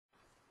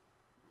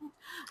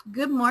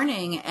Good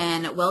morning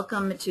and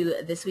welcome to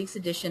this week's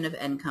edition of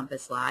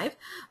NCompass Live.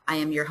 I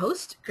am your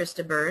host,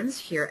 Krista Burns,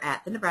 here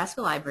at the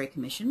Nebraska Library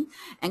Commission.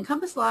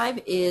 NCompass Live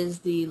is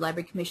the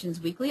Library Commission's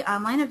weekly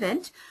online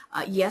event.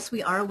 Yes,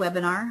 we are a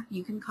webinar.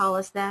 You can call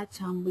us that.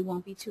 We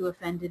won't be too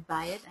offended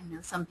by it. I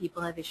know some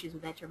people have issues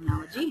with that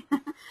terminology.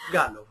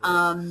 Gotten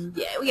over it.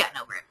 Yeah, we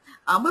gotten over it.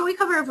 Where we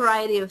cover a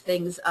variety of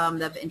things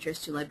that of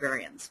interest to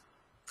librarians.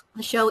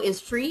 The show is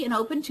free and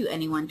open to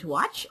anyone to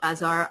watch,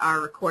 as are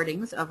our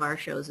recordings of our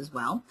shows as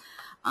well.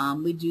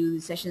 We do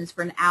sessions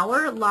for an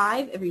hour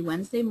live every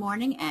Wednesday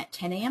morning at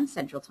 10 a.m.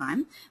 Central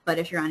Time. But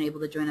if you're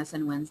unable to join us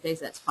on Wednesdays,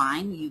 that's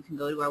fine. You can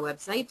go to our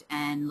website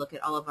and watch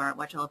all of our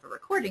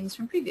recordings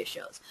from previous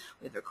shows.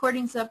 We have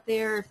recordings up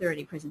there if there are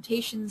any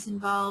presentations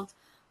involved.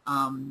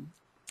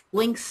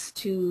 Links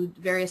to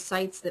various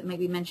sites that may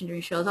be mentioned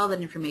during shows. All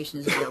that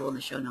information is available in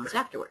the show notes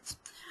afterwards.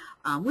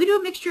 We do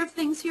a mixture of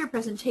things here,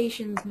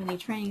 presentations, mini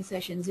training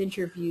sessions,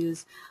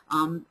 interviews.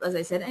 As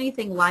I said,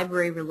 anything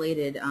library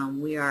related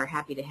we are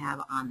happy to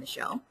have on the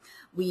show.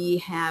 We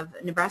have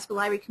Nebraska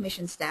Library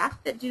Commission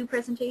staff that do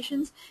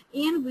presentations,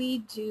 and we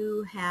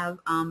do have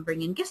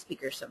bring in guest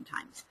speakers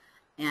sometimes.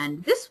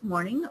 And this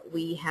morning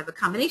we have a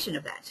combination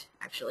of that,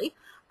 actually.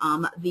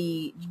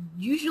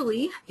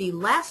 Usually the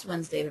last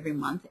Wednesday of every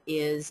month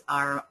is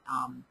our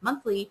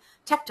monthly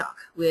Tech Talk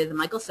with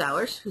Michael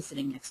Sauers, who's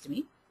sitting next to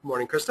me. Good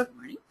morning, Krista. Good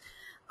morning.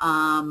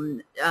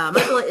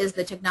 Michael is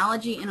the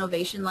Technology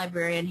Innovation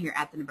Librarian here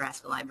at the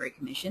Nebraska Library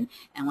Commission,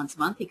 and once a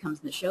month he comes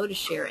on the show to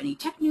share any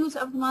tech news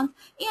of the month,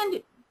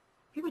 and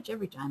pretty much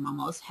every time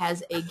almost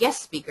has a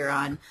guest speaker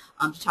on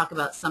to talk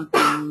about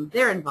something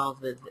they're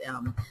involved with.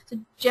 So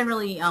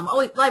generally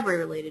always library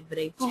related, but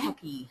a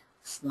techie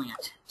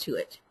slant to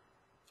it.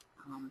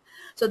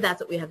 So that's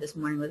what we have this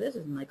morning with us,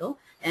 is Michael.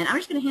 And I'm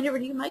just going to hand it over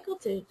to you, Michael,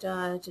 to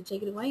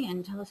take it away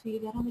and tell us who you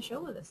got on the show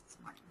with us this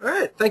morning. All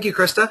right. Thank you,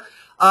 Krista.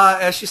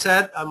 As she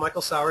said, I'm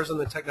Michael Sauers. I'm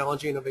the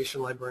Technology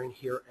Innovation Librarian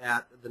here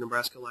at the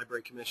Nebraska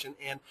Library Commission.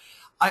 And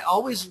I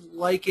always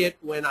like it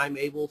when I'm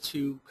able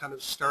to kind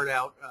of start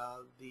out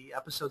the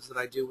episodes that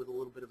I do with a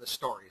little bit of a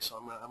story. So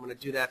I'm going to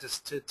do that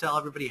to tell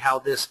everybody how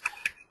this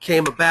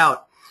came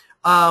about.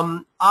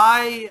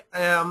 I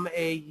am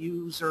a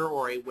user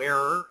or a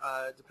wearer,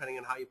 depending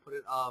on how you put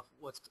it, of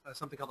what's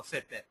something called a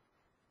Fitbit.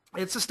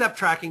 It's a step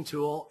tracking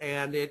tool,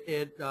 and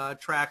it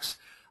tracks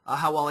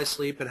how well I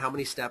sleep and how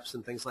many steps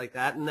and things like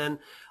that. And then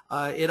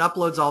it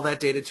uploads all that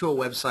data to a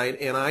website,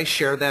 and I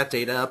share that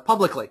data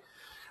publicly.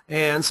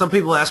 And some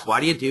people ask,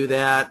 why do you do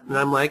that? And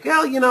I'm like,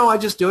 well, you know, I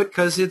just do it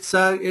because it's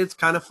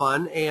kind of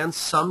fun, and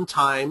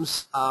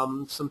sometimes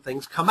some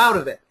things come out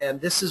of it.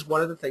 And this is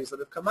one of the things that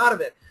have come out of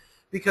it.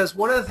 Because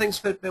one of the things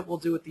Fitbit will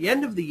do at the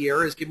end of the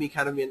year is give me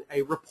kind of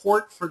a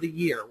report for the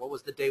year. What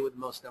was the day with the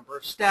most number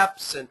of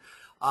steps, and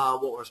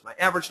what was my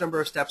average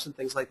number of steps, and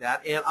things like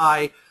that. And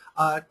I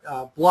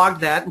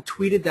blogged that and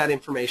tweeted that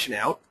information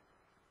out.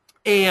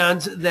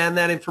 And then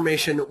that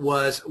information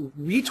was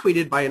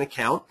retweeted by an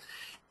account.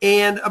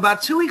 And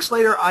about 2 weeks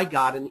later, I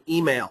got an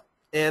email.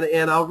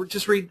 And I'll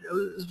just read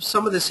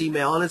some of this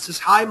email. And it says,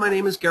 "Hi, my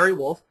name is Gary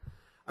Wolf.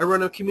 I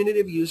run a community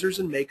of users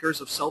and makers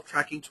of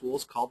self-tracking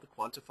tools called the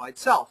Quantified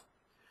Self.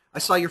 I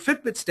saw your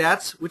Fitbit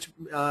stats, which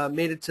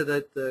made it to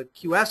the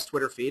QS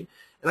Twitter feed,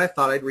 and I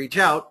thought I'd reach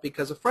out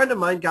because a friend of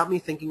mine got me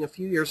thinking a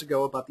few years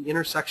ago about the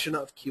intersection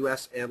of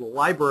QS and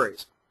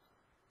libraries.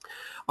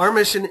 Our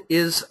mission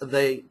is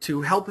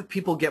to help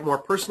people get more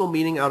personal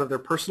meaning out of their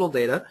personal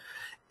data,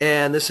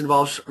 and this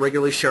involves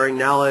regularly sharing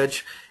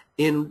knowledge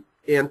and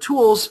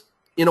tools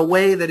in a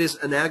way that is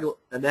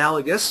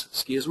analogous,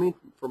 excuse me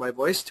for my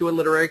voice, to a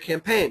literary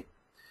campaign."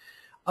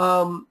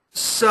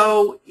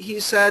 So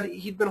he said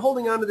he'd been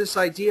holding on to this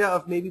idea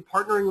of maybe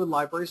partnering with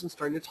libraries and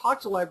starting to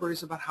talk to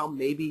libraries about how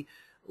maybe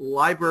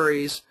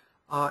libraries,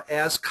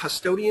 as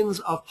custodians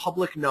of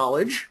public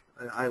knowledge,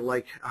 I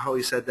like how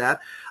he said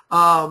that,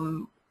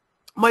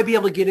 might be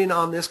able to get in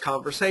on this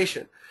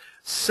conversation.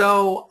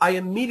 So I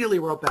immediately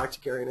wrote back to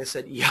Gary and I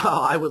said, yeah,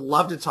 I would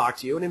love to talk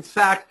to you. And in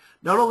fact,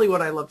 not only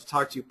would I love to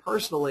talk to you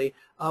personally,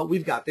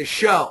 we've got this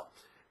show.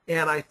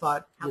 And I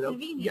thought,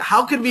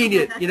 how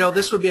convenient.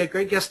 This would be a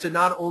great guest to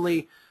not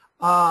only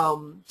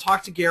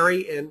talk to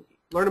Gary and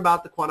learn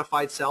about the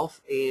Quantified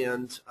Self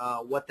and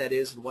what that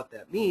is and what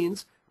that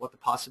means, what the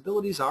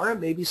possibilities are,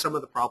 and maybe some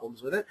of the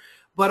problems with it,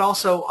 but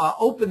also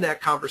open that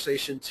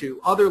conversation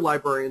to other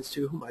librarians,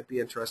 too, who might be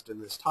interested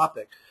in this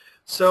topic.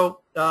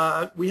 So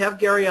we have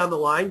Gary on the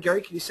line.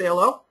 Gary, can you say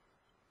hello?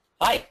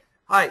 Hi.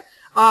 Hi.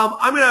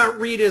 I'm going to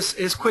read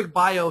his quick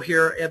bio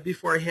here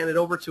before I hand it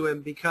over to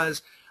him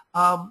because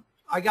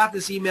I got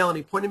this email and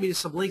he pointed me to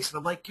some links, and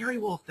I'm like, Gary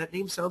Wolf, that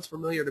name sounds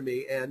familiar to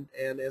me. And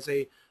as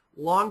a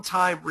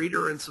longtime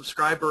reader and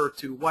subscriber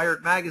to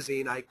Wired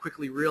Magazine, I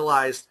quickly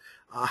realized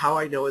how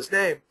I know his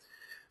name.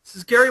 This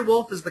is Gary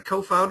Wolf is the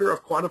co-founder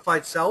of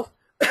Quantified Self,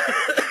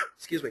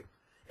 excuse me,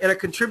 and a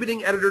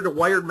contributing editor to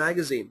Wired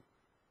Magazine.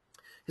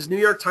 His New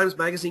York Times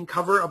Magazine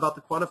cover about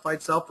the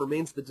Quantified Self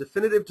remains the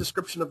definitive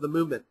description of the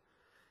movement.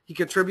 He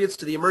contributes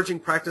to the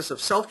emerging practice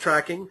of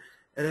self-tracking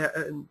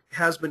and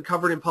has been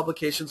covered in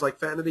publications like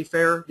Vanity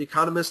Fair, The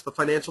Economist, The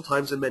Financial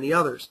Times, and many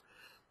others.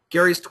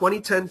 Gary's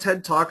 2010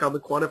 TED Talk on the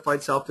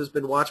Quantified Self has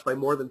been watched by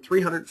more than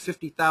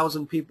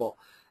 350,000 people,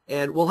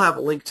 and we'll have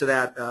a link to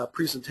that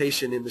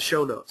presentation in the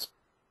show notes.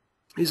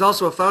 He's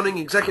also a founding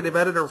executive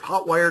editor of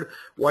Hotwired,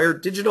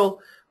 Wired Digital,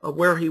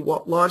 where he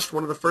launched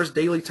one of the first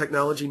daily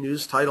technology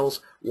news titles,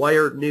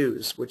 Wired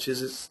News, which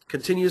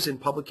continues in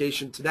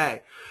publication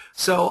today.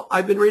 So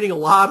I've been reading a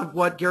lot of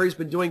what Gary's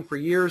been doing for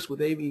years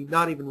with Amy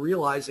not even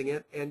realizing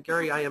it. And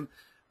Gary, I am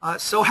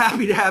so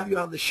happy to have you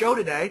on the show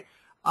today.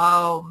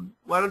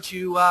 Why don't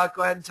you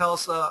go ahead and tell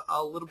us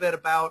a little bit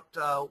about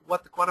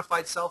what the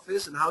Quantified Self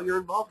is and how you're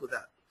involved with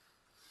that.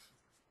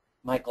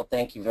 Michael,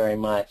 thank you very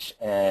much,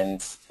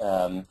 and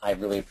I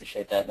really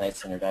appreciate that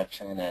nice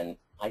introduction. And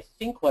I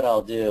think what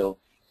I'll do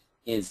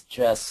is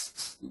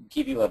just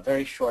give you a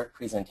very short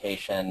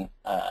presentation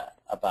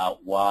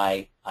about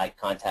why I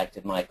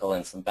contacted Michael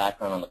and some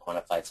background on the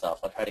Quantified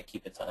Self. I'll try to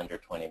keep it to under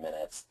 20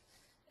 minutes,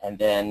 and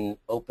then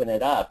open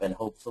it up, and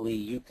hopefully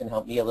you can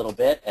help me a little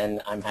bit,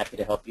 and I'm happy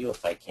to help you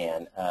if I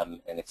can,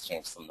 and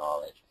exchange some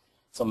knowledge.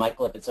 So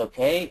Michael, if it's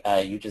okay,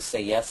 you just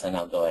say yes, and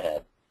I'll go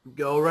ahead.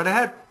 Go right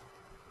ahead.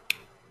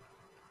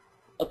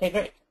 Okay,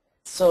 great.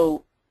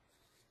 So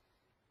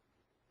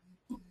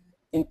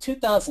in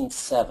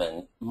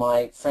 2007,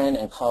 my friend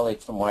and colleague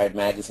from Wired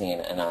Magazine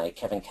and I,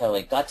 Kevin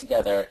Kelly, got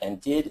together and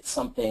did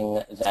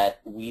something that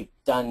we've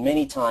done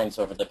many times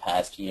over the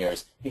past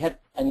years. We had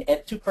a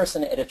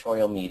two-person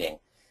editorial meeting,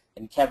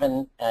 and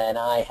Kevin and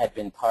I had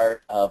been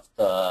part of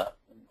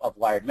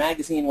Wired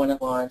Magazine when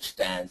it launched,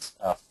 and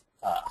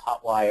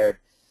Hotwired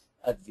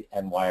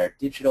and Wired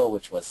Digital,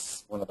 which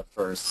was one of the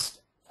first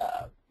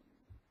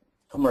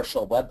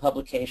commercial web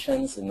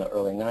publications in the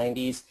early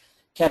 90s.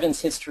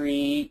 Kevin's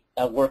history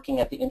working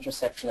at the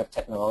intersection of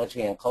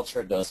technology and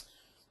culture goes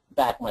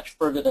back much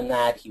further than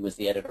that. He was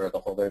the editor of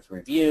the Whole Earth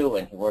Review,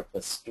 and he worked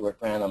with Stuart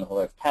Brand on the Whole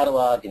Earth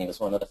Catalog, and he was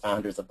one of the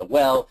founders of The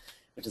Well,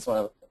 which is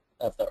one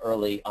of the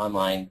early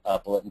online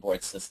bulletin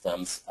board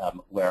systems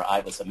where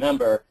I was a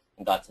member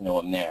and got to know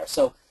him there.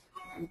 So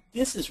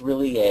this is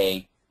really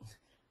a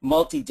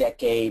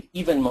multi-decade,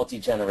 even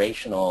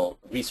multi-generational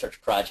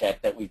research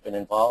project that we've been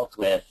involved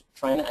with,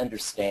 trying to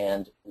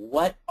understand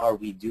what are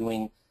we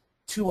doing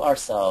to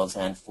ourselves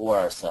and for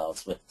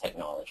ourselves with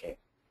technology.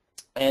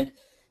 And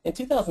in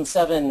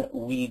 2007,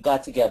 we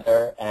got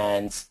together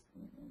and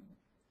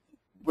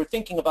we're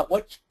thinking about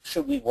what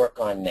should we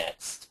work on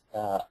next.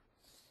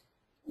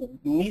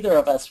 Neither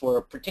of us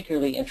were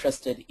particularly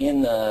interested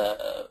in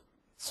the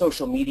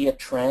social media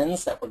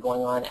trends that were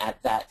going on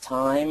at that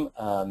time.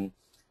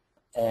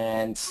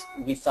 And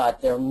we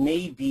thought there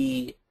may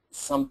be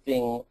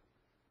something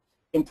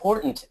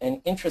important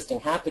and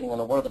interesting happening in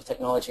the world of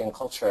technology and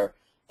culture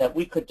that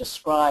we could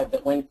describe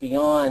that went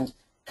beyond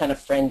kind of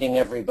friending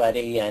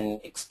everybody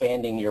and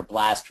expanding your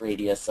blast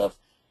radius of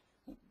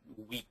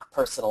weak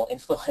personal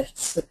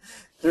influence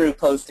through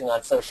posting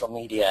on social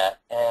media.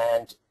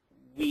 And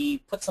we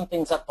put some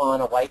things up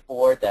on a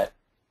whiteboard that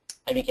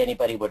I think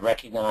anybody would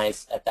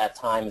recognize at that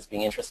time as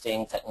being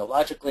interesting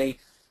technologically.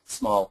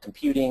 Small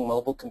computing,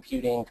 mobile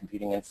computing,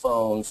 computing in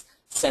phones,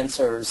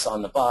 sensors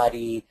on the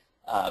body,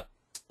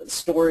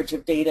 storage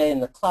of data in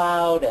the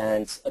cloud,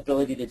 and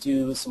ability to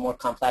do some more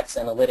complex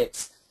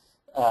analytics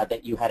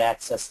that you had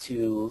access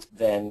to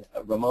then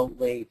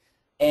remotely.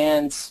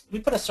 And we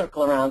put a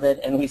circle around it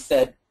and we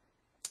said,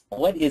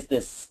 what is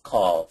this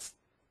called?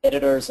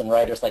 Editors and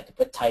writers like to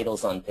put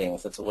titles on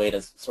things. It's a way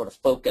to sort of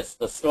focus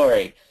the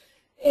story.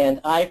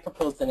 And I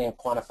proposed the name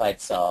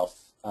Quantified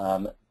Self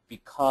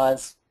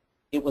because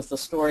it was the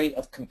story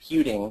of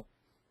computing.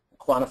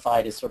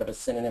 Quantified is sort of a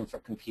synonym for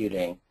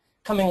computing,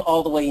 coming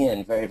all the way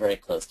in very, very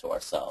close to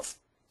ourselves.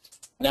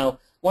 Now,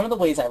 one of the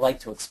ways I like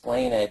to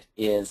explain it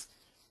is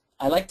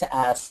I like to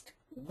ask,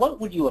 what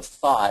would you have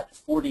thought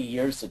 40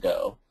 years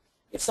ago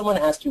if someone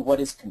asked you what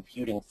is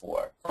computing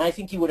for? And I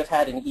think you would have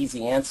had an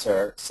easy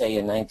answer, say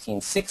in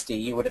 1960.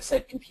 You would have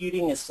said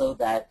computing is so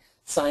that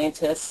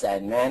scientists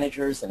and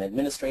managers and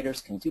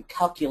administrators can do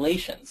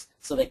calculations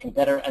so they can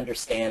better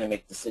understand and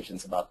make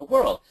decisions about the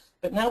world.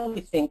 But now we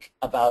think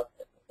about,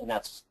 and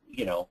that's,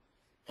 you know,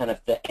 kind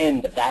of the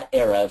end of that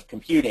era of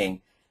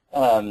computing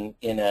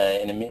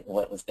in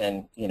what was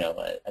then, you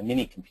know, a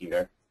mini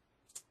computer.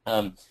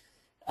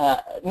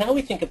 Now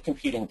we think of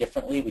computing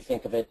differently. We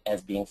think of it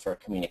as being for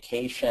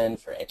communication,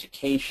 for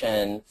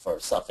education, for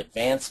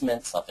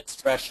self-advancement,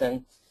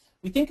 self-expression.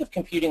 We think of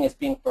computing as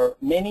being for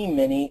many,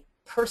 many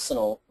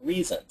personal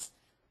reasons.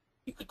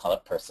 You could call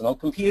it personal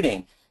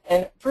computing.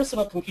 And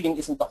personal computing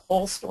isn't the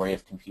whole story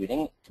of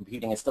computing.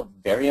 Computing is still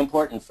very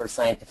important for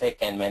scientific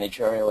and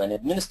managerial and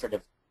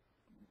administrative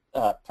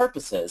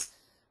purposes.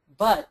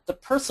 But the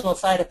personal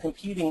side of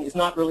computing is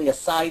not really a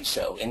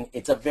sideshow, and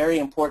it's a very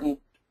important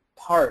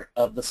part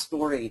of the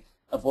story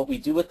of what we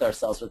do with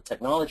ourselves with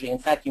technology. In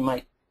fact, you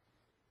might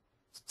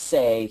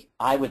say,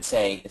 I would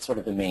say, it's sort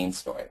of the main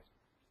story.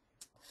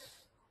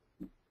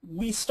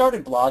 We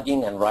started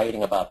blogging and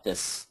writing about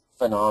this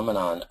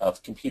phenomenon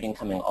of computing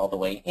coming all the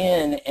way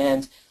in,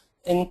 and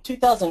in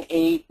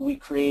 2008, we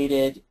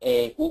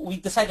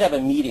decided to have a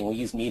meeting. We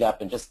used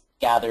Meetup and just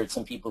gathered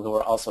some people who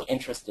were also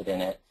interested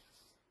in it.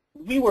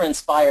 We were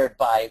inspired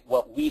by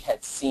what we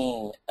had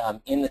seen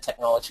in the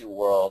technology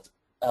world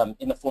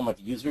in the form of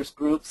users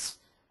groups.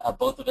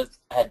 Both of us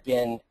had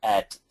been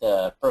at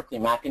the Berkeley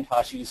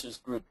Macintosh users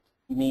group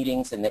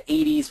meetings in the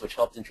 80s, which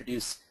helped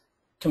introduce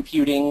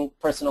computing,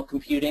 personal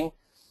computing.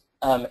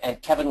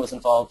 And Kevin was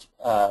involved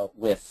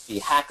with the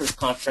Hackers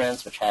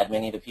Conference, which had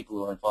many of the people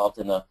who were involved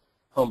in the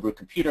Homebrew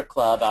Computer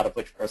Club, out of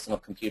which personal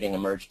computing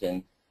emerged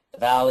in the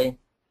Valley,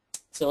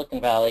 Silicon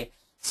Valley.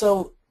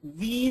 So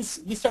we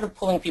started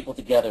pulling people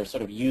together,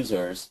 sort of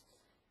users,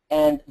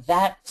 and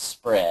that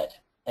spread.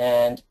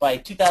 And by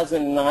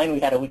 2009,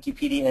 we had a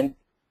Wikipedia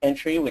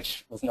entry,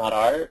 which was not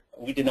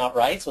we did not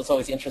write, so it's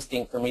always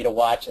interesting for me to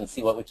watch and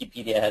see what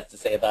Wikipedia has to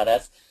say about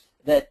us,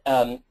 that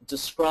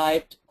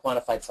described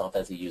Quantified Self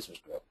as a users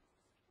group.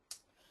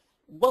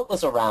 What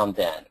was around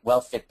then?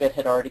 Well, Fitbit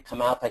had already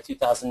come out by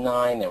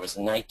 2009. There was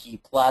a Nike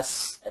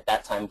Plus. At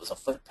that time, it was a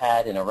foot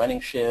pad in a running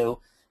shoe.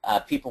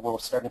 People were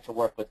starting to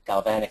work with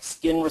galvanic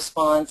skin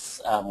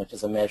response, which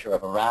is a measure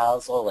of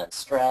arousal and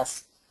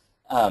stress.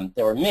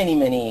 There were many,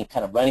 many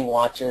kind of running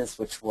watches,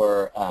 which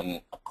were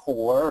a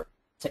core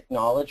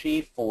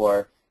technology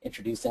for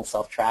introducing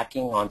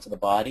self-tracking onto the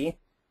body.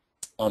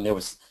 There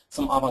was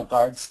some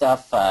avant-garde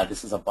stuff.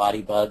 This is a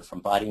body bug from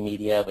Body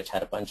Media, which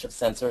had a bunch of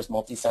sensors,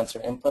 multi-sensor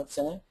inputs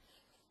in it.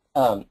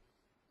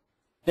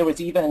 There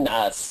was even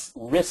a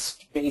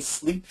wrist-based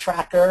sleep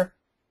tracker.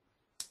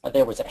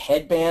 There was a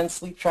headband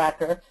sleep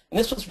tracker. And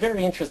this was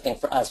very interesting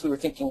for us. We were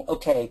thinking,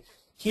 okay,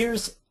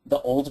 here's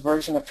the old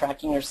version of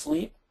tracking your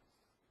sleep,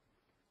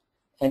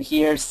 and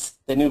here's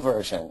the new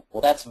version.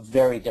 Well, that's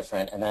very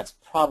different, and that's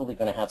probably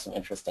going to have some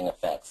interesting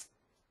effects.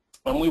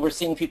 And we were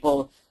seeing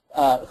people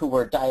who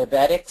were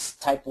diabetics,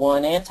 type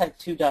 1 and type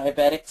 2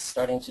 diabetics,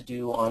 starting to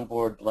do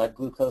onboard blood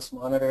glucose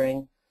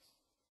monitoring.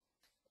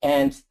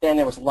 And then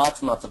there was lots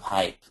and lots of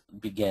hype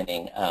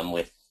beginning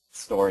with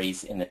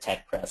stories in the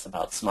tech press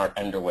about smart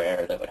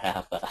underwear that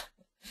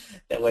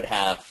would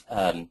have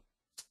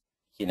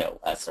you know,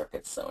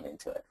 circuits sewn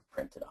into it,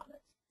 printed on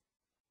it.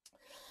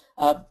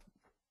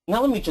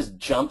 Now let me just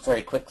jump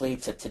very quickly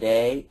to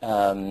today.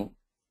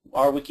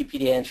 Our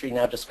Wikipedia entry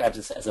now describes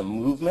this as a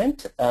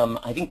movement.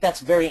 I think that's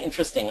very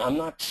interesting. I'm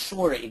not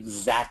sure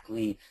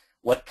exactly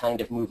what kind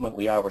of movement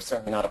we are. We're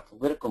certainly not a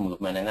political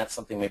movement, and that's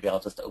something maybe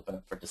I'll just open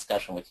up for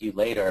discussion with you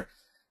later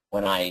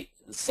when I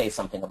say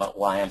something about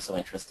why I'm so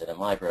interested in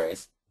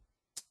libraries.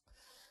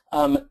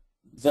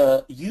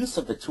 The use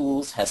of the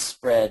tools has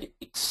spread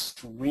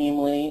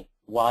extremely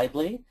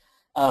widely.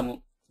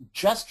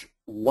 Just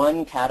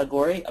one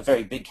category, a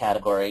very big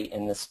category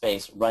in this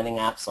space, running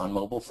apps on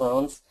mobile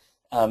phones,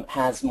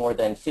 has more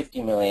than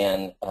 50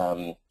 million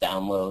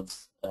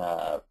downloads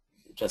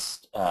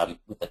just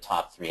with the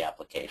top 3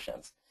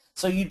 applications.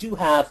 So you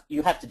have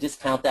to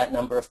discount that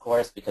number, of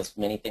course, because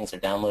many things are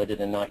downloaded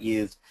and not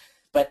used.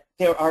 But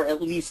there are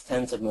at least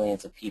tens of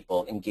millions of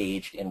people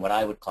engaged in what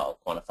I would call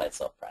quantified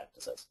self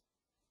practices.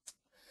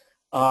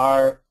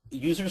 Our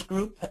users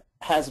group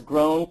has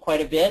grown quite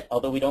a bit,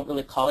 although we don't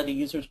really call it a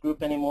users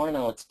group anymore, and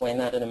I'll explain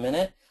that in a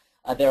minute.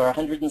 There are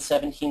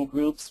 117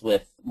 groups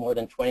with more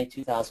than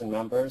 22,000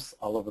 members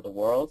all over the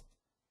world.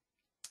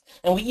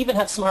 And we even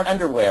have smart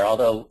underwear,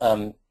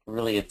 although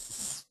really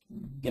it's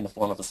in the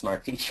form of a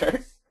smart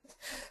t-shirt.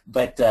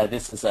 But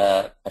this is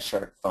a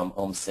shirt from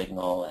Home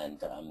Signal,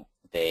 and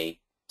they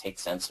take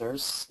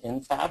sensors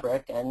in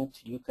fabric, and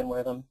you can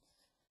wear them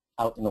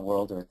out in the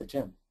world or at the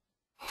gym.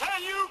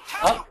 Can you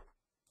count? Oh,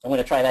 I'm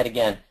going to try that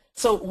again.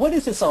 So what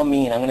does this all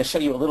mean? I'm going to show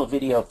you a little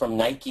video from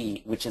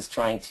Nike, which is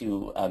trying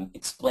to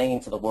explain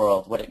to the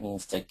world what it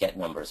means to get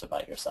numbers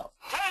about yourself.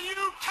 Can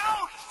you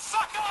count,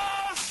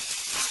 suckers?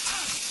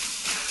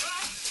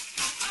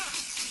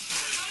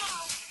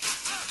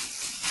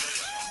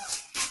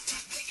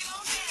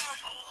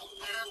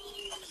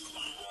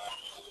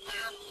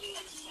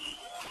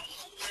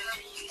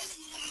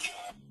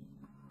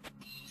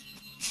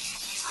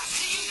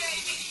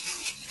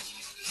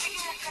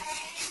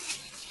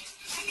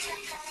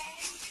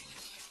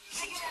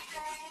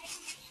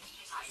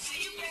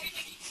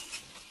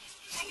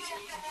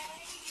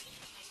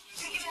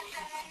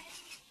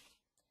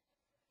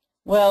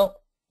 Well,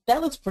 that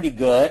looks pretty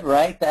good,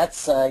 right?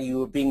 That's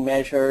you being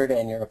measured,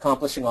 and you're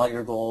accomplishing all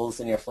your goals,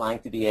 and you're flying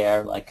through the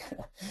air like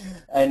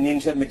a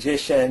ninja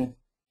magician.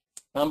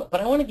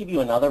 But I want to give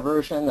you another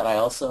version that I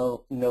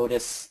also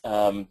notice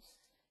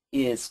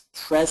is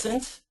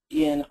present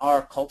in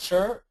our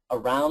culture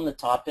around the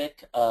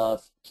topic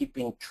of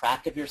keeping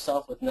track of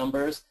yourself with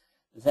numbers,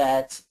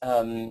 that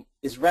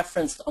is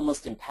referenced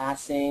almost in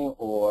passing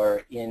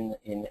or in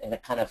a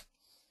kind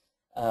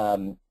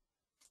of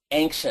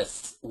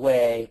anxious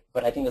way,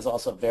 but I think is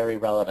also very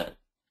relevant.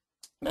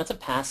 And that's a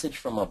passage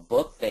from a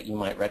book that you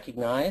might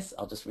recognize.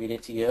 I'll just read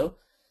it to you.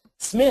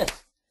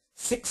 Smith,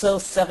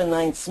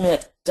 6079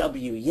 Smith,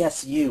 W,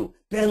 yes you.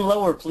 Bend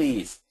lower,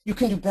 please. You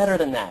can do better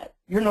than that.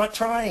 You're not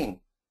trying.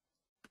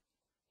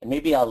 And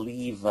maybe I'll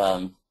leave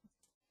the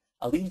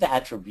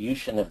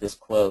attribution of this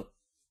quote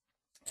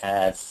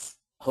as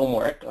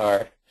homework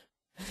or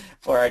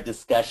for our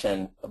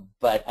discussion,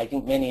 but I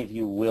think many of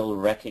you will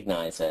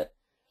recognize it.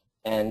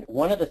 And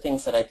one of the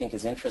things that I think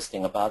is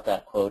interesting about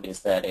that quote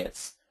is that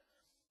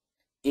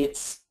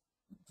it's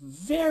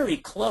very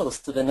close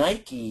to the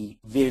Nike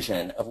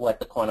vision of what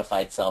the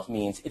quantified self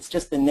means. It's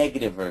just the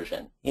negative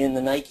version. In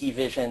the Nike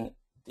vision,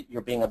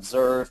 you're being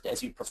observed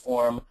as you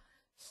perform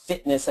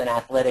fitness and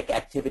athletic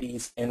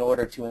activities in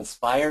order to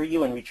inspire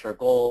you and reach your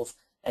goals.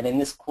 And in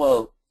this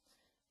quote,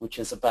 which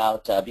is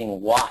about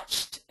being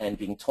watched and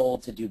being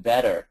told to do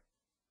better,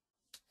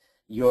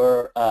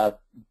 you're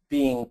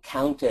being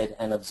counted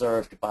and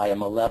observed by a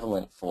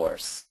malevolent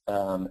force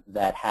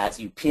that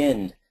has you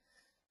pinned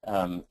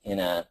in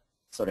a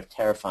sort of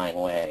terrifying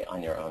way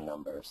on your own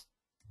numbers.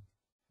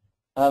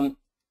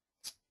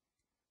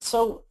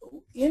 So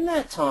in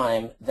that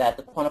time that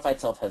the quantified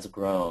self has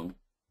grown,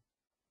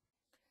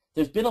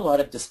 there's been a lot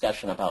of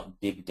discussion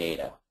about big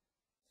data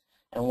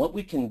and what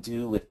we can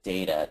do with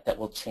data that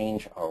will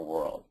change our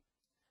world.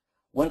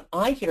 When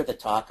I hear the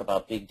talk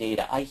about big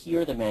data, I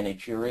hear the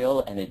managerial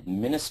and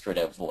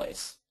administrative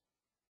voice,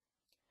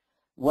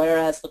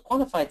 whereas the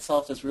quantified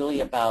self is really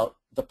about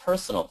the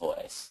personal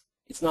voice.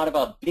 It's not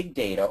about big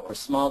data or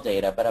small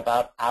data, but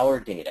about our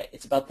data.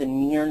 It's about the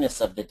nearness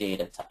of the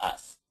data to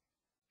us.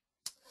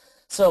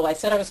 So I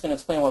said I was going to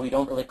explain why we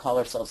don't really call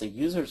ourselves a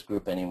users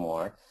group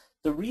anymore.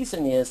 The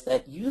reason is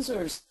that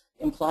users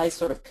implies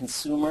sort of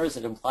consumers.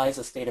 It implies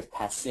a state of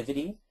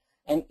passivity.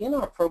 And in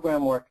our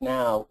program work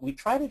now, we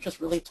try to just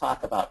really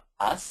talk about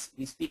us.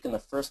 We speak in the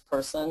first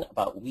person,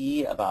 about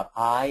we, about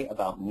I,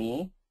 about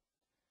me.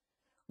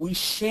 We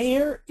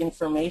share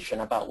information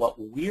about what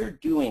we're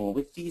doing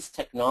with these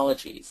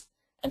technologies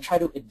and try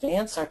to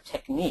advance our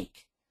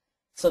technique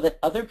so that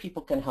other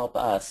people can help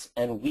us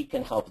and we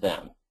can help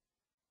them.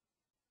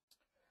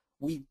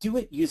 We do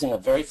it using a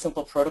very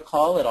simple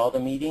protocol at all the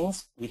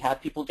meetings. We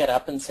have people get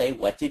up and say,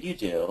 what did you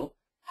do,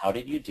 how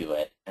did you do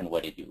it, and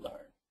what did you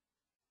learn?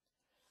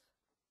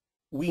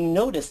 We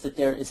notice that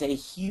there is a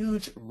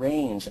huge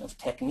range of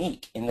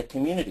technique in the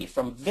community,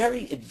 from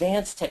very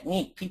advanced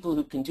technique, people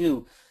who can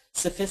do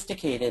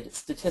sophisticated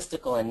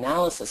statistical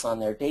analysis on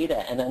their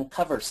data and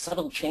uncover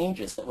subtle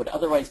changes that would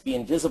otherwise be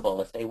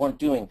invisible if they weren't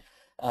doing,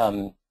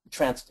 they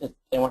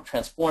weren't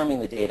transforming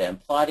the data and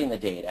plotting the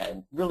data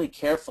and really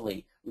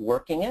carefully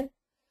working it,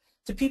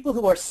 to people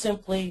who are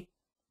simply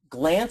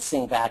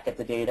glancing back at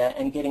the data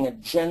and getting a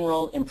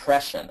general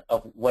impression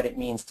of what it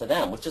means to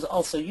them, which is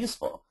also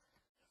useful.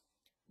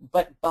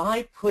 But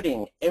by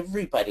putting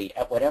everybody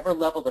at whatever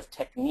level of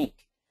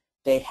technique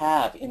they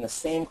have in the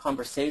same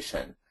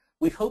conversation,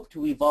 we hope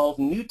to evolve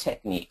new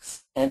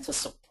techniques and to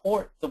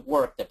support the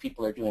work that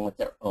people are doing with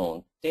their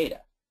own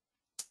data.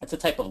 It's a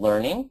type of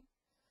learning.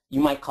 You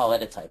might call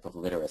it a type of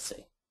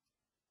literacy.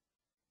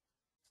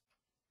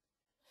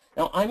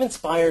 Now, I'm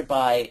inspired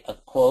by a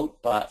quote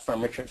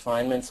from Richard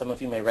Feynman. Some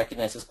of you may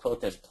recognize this quote.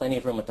 There's plenty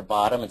of room at the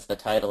bottom. It's the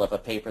title of a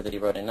paper that he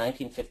wrote in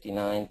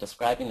 1959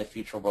 describing the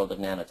future world of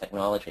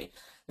nanotechnology.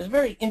 It's a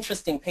very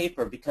interesting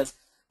paper because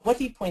what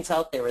he points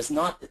out there is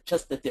not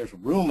just that there's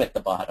room at the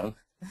bottom,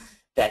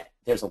 that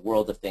there's a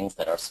world of things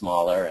that are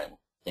smaller and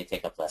they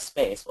take up less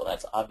space. Well,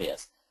 that's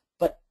obvious.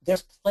 But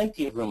there's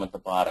plenty of room at the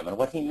bottom. And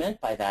what he meant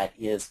by that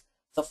is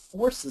the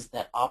forces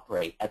that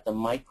operate at the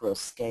micro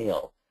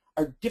scale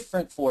are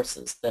different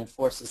forces than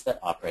forces that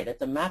operate at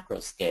the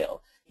macro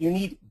scale. You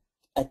need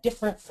a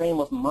different frame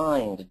of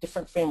mind, a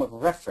different frame of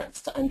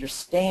reference to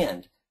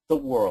understand the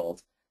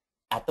world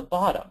at the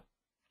bottom.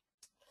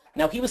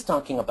 Now, he was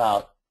talking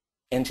about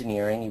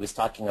engineering. He was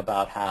talking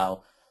about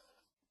how,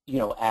 you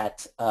know,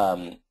 at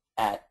the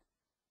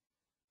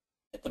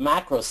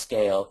macro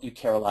scale, you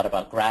care a lot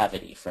about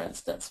gravity, for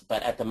instance,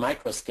 but at the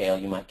micro scale,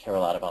 you might care a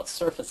lot about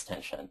surface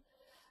tension.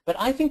 But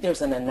I think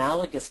there's an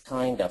analogous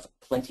kind of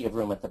plenty of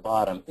room at the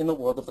bottom in the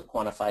world of the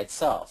quantified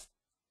self.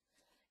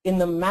 In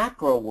the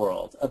macro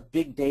world of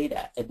big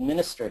data,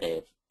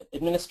 administrative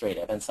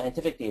and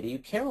scientific data, you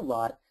care a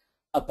lot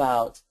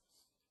about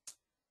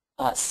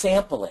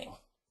sampling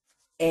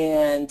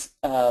and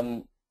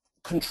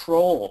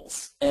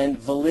controls and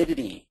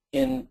validity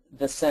in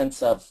the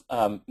sense of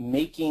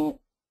making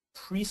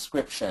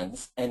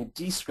prescriptions and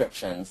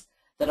descriptions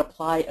that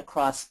apply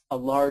across a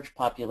large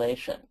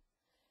population.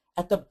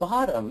 At the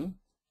bottom,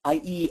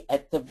 i.e.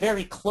 at the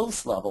very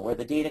close level where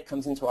the data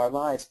comes into our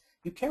lives,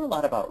 you care a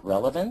lot about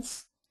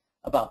relevance,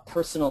 about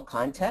personal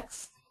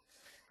context,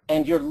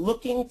 and you're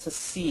looking to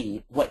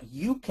see what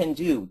you can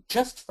do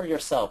just for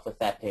yourself with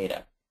that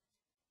data.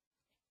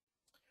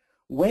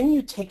 When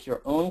you take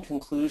your own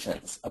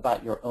conclusions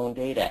about your own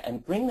data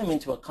and bring them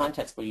into a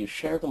context where you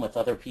share them with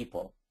other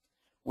people,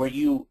 where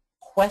you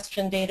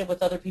question data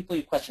with other people,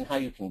 you question how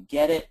you can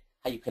get it,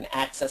 how you can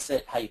access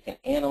it, how you can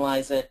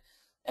analyze it,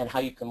 and how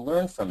you can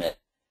learn from it,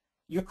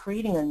 you're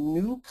creating a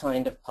new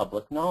kind of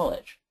public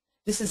knowledge.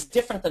 This is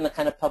different than the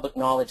kind of public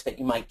knowledge that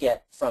you might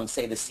get from,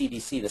 say, the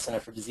CDC, the Center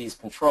for Disease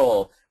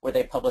Control, where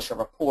they publish a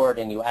report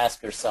and you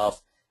ask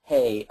yourself,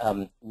 hey,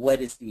 what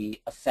is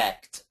the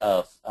effect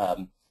of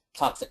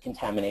toxic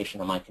contamination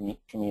on my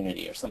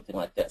community, or something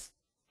like this.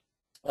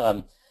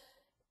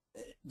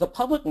 the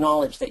public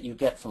knowledge that you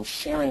get from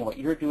sharing what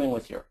you're doing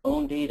with your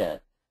own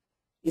data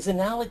is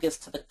analogous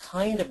to the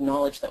kind of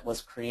knowledge that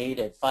was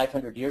created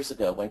 500 years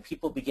ago when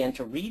people began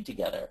to read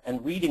together,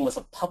 and reading was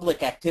a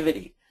public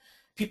activity.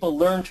 People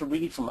learned to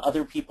read from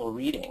other people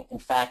reading. In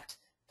fact,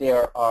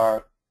 there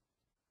are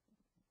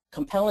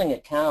compelling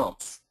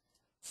accounts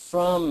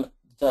from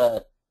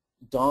the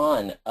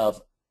dawn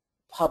of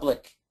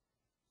public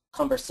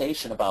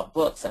conversation about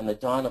books and the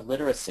dawn of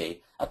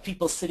literacy, of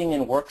people sitting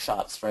in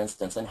workshops, for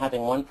instance, and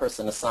having one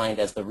person assigned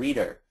as the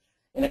reader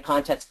in a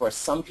context where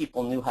some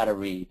people knew how to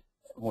read,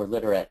 were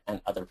literate,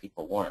 and other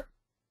people weren't.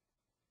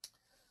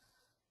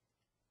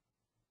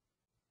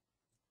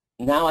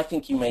 Now I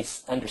think you may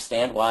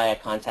understand why I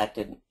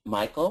contacted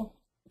Michael,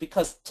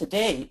 because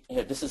today,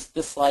 this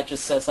slide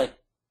just says, like,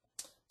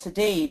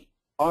 today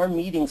our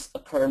meetings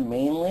occur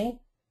mainly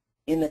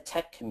in the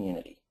tech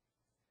community.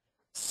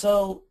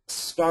 So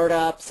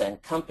startups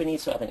and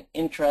companies who have an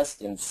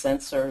interest in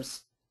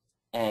sensors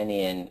and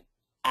in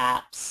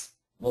apps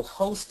will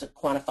host a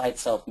Quantified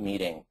Self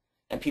meeting,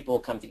 and people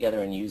will come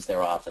together and use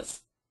their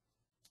office.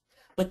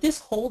 But this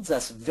holds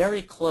us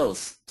very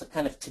close to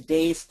kind of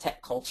today's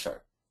tech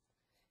culture.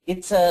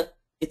 It's a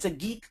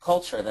geek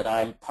culture that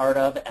I'm part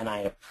of and I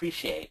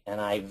appreciate and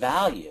I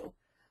value,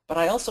 but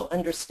I also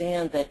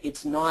understand that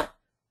it's not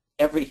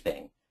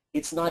everything.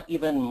 It's not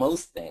even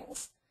most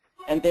things.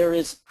 And there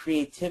is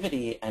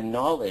creativity and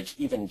knowledge,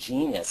 even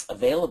genius,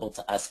 available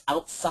to us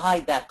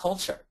outside that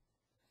culture.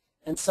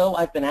 And so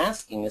I've been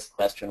asking this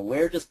question: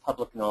 where does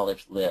public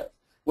knowledge live?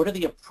 What are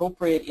the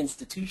appropriate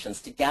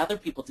institutions to gather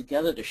people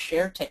together to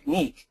share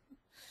technique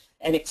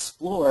and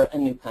explore a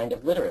new kind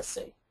of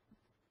literacy?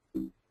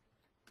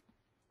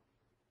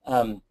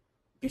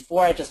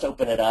 Before I just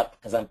open it up,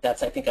 because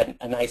that's, I think,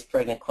 a nice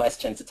pregnant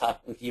question to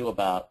talk with you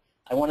about,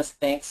 I want to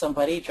thank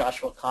somebody,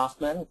 Joshua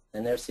Kaufman,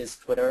 and there's his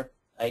Twitter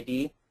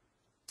ID.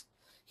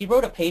 He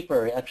wrote a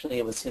paper, actually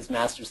it was his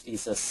master's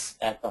thesis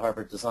at the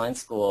Harvard Design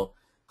School,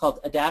 called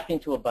Adapting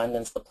to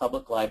Abundance, the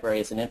Public Library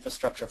as an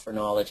Infrastructure for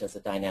Knowledge as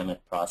a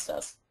Dynamic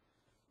Process.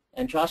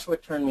 And Joshua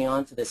turned me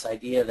on to this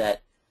idea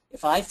that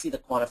if I see the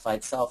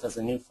quantified self as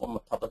a new form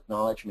of public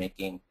knowledge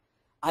making,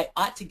 I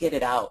ought to get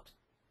it out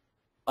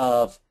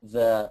of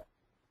the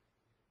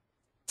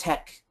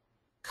tech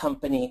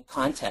company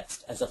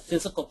context as a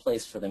physical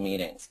place for the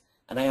meetings.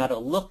 And I ought to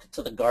look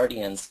to the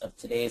guardians of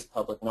today's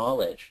public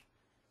knowledge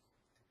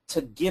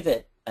to give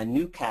it a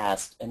new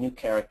cast, a new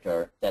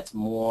character that's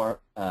more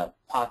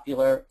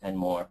popular and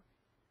more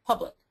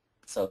public.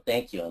 So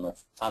thank you, and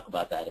let's talk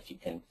about that if you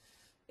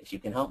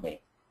can help me.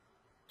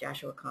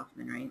 Joshua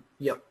Kaufman, right?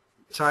 Yep.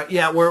 Sorry.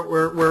 Yeah,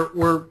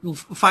 we're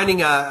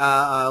finding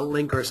a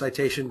link or a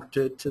citation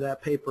to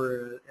that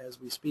paper as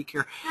we speak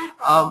here.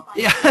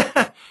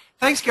 Yeah.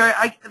 Thanks, Gary.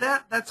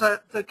 That's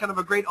a kind of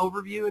a great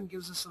overview and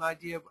gives us an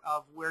idea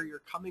of where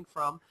you're coming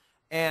from.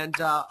 And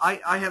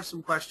I have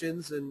some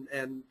questions,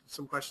 and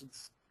some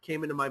questions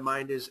came into my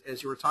mind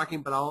as you were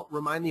talking, but I'll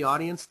remind the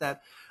audience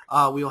that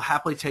we will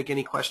happily take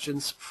any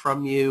questions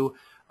from you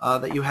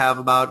that you have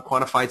about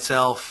quantified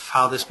self,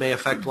 how this may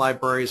affect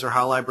libraries, or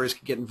how libraries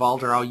can get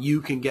involved, or how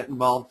you can get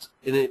involved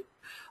in it,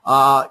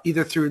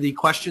 either through the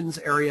questions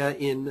area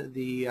in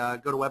the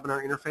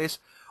GoToWebinar interface,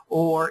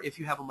 or if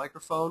you have a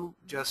microphone,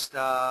 just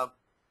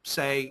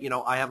say,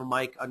 I have a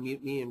mic,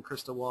 unmute me, and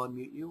Krista will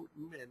unmute you,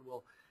 and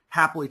we'll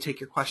happily take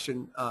your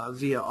question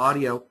via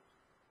audio.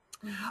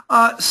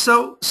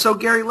 So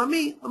Gary, let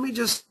me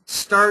just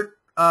start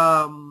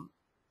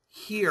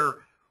here.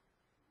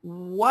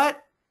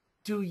 What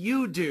do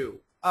you do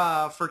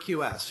for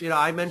QS?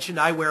 I mentioned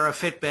I wear a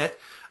Fitbit.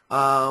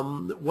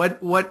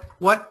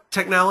 What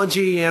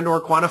technology and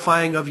or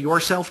quantifying of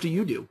yourself do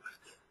you do?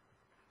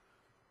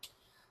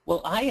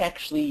 Well, I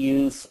actually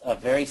use a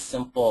very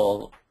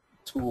simple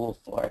tool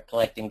for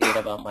collecting data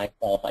about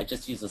myself. I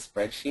just use a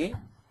spreadsheet.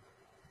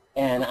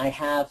 And I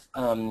have,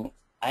 I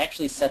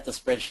actually set the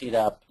spreadsheet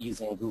up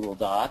using Google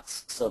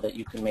Docs so that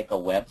you can make a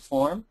web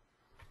form,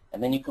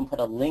 and then you can put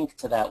a link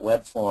to that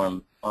web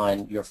form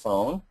on your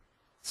phone.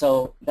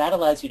 So that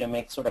allows you to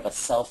make sort of a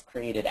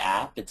self-created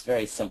app. It's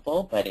very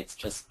simple, but it's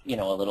just,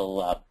 a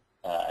little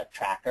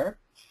tracker.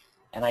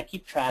 And I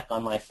keep track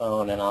on my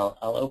phone, and I'll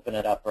open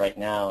it up right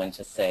now and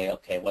just say,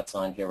 okay, what's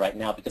on here right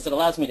now? Because it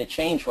allows me to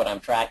change what I'm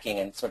tracking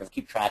and sort of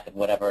keep track of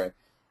whatever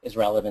is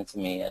relevant to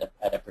me at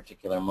a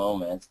particular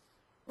moment.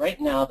 Right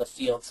now, the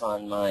fields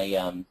on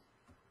my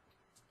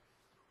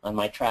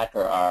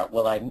tracker are,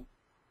 well,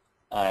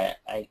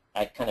 I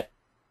kind of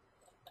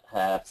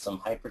have some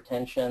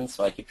hypertension,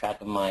 so I keep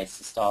track of my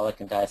systolic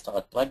and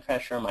diastolic blood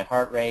pressure, my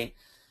heart rate.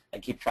 I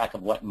keep track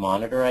of what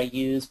monitor I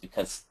use,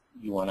 because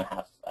you want to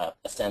have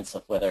a sense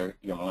of whether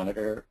your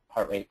monitor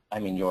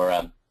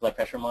your blood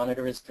pressure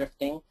monitor is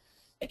drifting.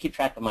 I keep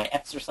track of my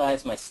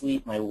exercise, my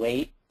sleep, my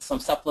weight, some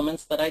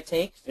supplements that I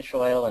take, fish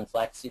oil and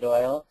flaxseed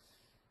oil.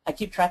 I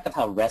keep track of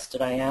how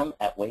rested I am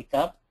at wake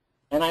up.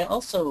 And I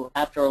also,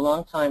 after a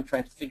long time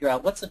trying to figure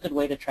out what's a good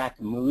way to track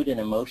mood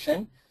and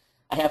emotion,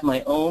 I have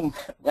my own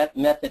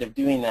method of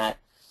doing that,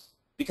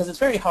 because it's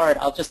very hard.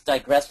 I'll just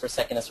digress for a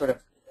second and sort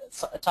of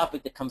a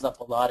topic that comes up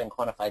a lot in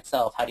Quantified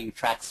Self. How do you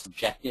track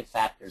subjective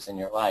factors in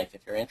your life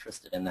if you're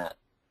interested in that?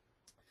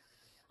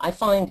 I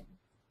find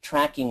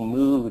tracking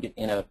mood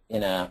in a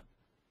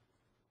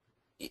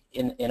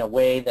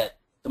way that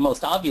the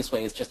most obvious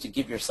way is just to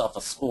give yourself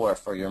a score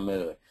for your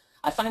mood.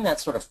 I find that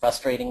sort of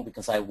frustrating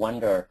because I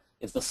wonder,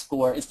 is the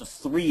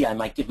 3 I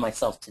might give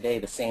myself today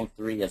the same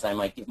 3 as I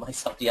might give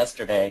myself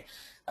yesterday?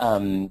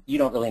 You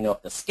don't really know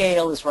if the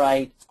scale is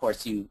right. Of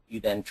course, you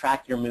then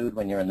track your mood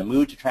when you're in the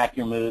mood to track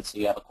your mood, so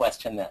you have a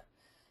question that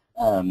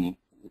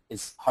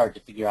is hard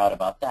to figure out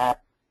about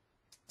that.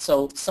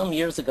 So some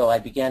years ago, I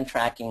began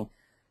tracking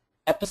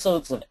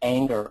episodes of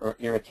anger or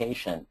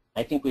irritation.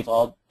 I think we've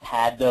all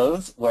had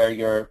those where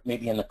you're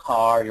maybe in the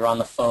car, you're on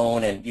the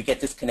phone, and you get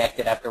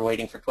disconnected after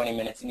waiting for 20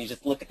 minutes, and you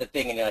just look at the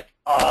thing and you're like,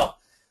 oh,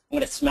 I'm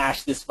going to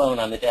smash this phone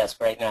on the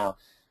desk right now.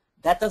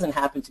 That doesn't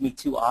happen to me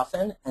too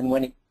often, and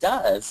when it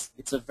does,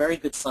 it's a very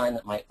good sign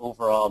that my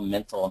overall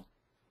mental,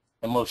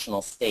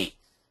 emotional state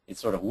is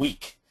sort of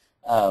weak.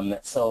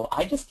 So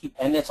I just keep,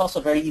 and it's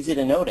also very easy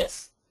to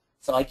notice.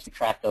 So I keep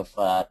track of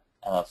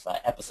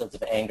episodes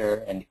of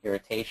anger and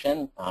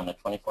irritation on a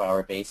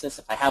 24-hour basis.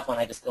 If I have one,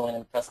 I just go in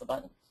and press the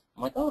button.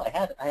 I'm like, oh,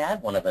 I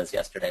had one of those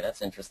yesterday.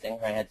 That's interesting.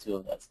 Or I had 2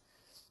 of those.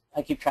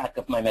 I keep track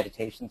of my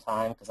meditation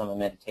time because I'm a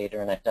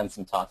meditator, and I've done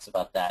some talks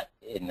about that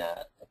in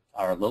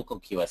our local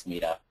QS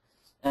meetup.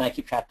 And I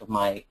keep track of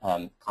my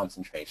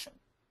concentration.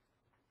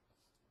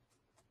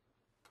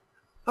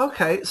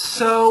 Okay,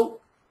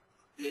 so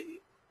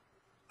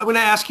I'm going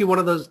to ask you one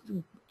of those.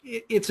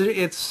 It's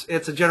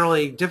a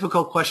generally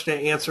difficult question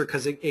to answer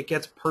because it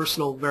gets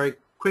personal very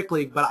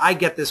quickly. But I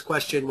get this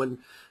question when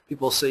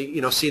people see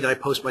that I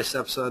post my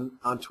steps on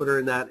Twitter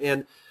and that.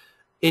 And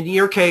in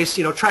your case,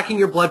 tracking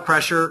your blood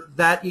pressure,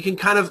 that you can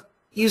kind of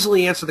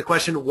easily answer the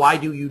question, why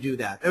do you do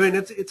that? I mean,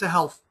 it's a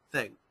health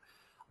thing.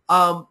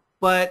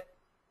 But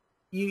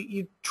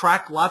you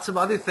track lots of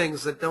other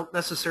things that don't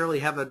necessarily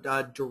have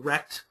a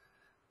direct,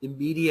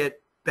 immediate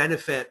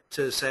benefit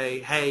to say,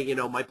 hey,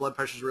 my blood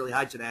pressure is really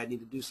high today. I need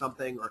to do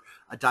something, or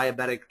a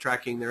diabetic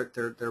tracking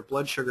their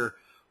blood sugar.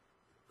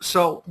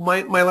 So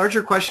my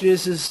larger question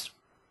is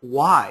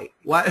why?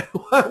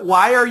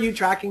 Why are you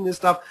tracking this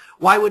stuff?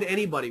 Why would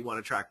anybody want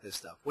to track this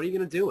stuff? What are you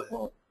going to do with it?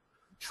 Well,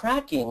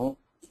 tracking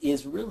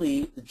is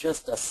really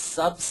just a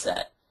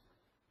subset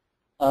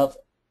of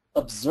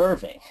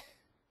observing.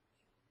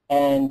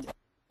 And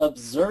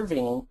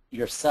observing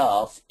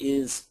yourself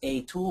is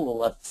a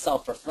tool of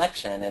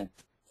self-reflection.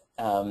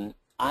 And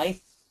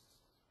I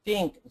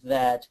think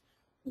that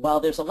while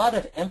there's a lot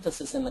of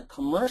emphasis in the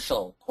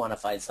commercial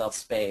quantified self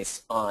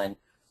space on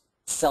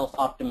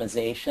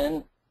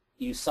self-optimization,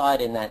 you saw it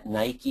in that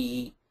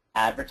Nike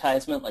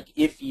advertisement, like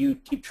if you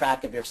keep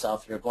track of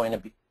yourself, you're going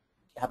to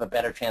have a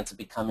better chance of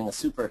becoming a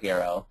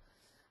superhero.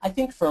 I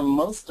think for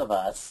most of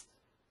us,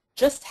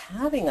 just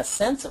having a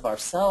sense of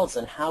ourselves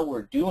and how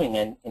we're doing,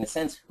 and in a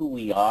sense who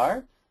we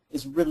are,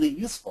 is really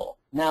useful.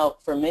 Now,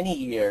 for many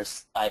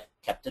years, I've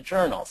kept a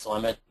journal,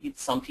 so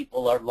some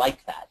people are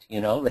like that,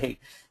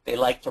 they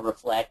like to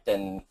reflect,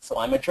 and so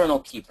I'm a journal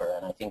keeper,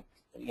 and I think,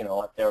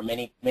 there are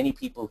many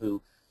people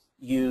who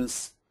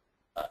use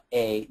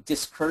a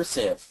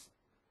discursive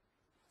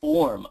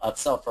form of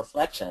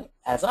self-reflection,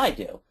 as I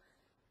do,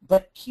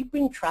 but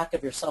keeping track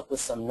of yourself with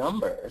some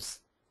numbers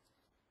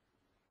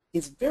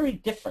is very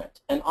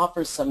different and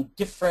offers some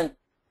different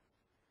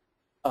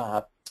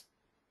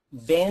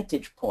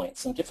vantage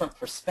points, some different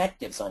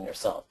perspectives on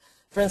yourself.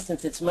 For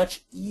instance, it's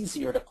much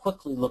easier to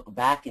quickly look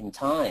back in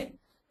time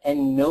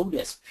and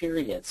notice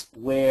periods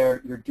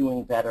where you're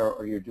doing better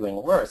or you're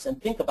doing worse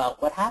and think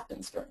about what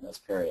happens during those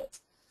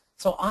periods.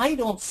 So I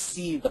don't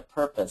see the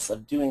purpose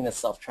of doing this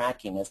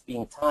self-tracking as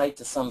being tied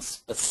to some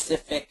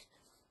specific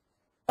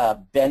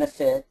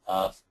benefit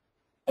of,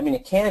 I mean,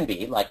 it can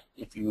be, like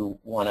if you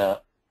want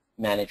to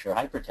manage your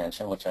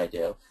hypertension, which I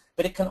do,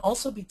 but it can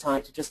also be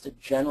tied to just a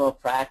general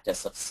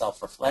practice of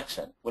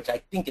self-reflection, which I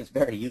think is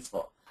very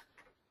useful.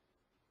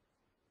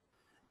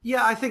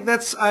 Yeah, I think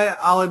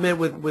I'll admit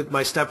with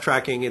my step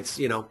tracking, it's,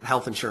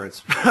 health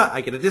insurance.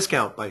 I get a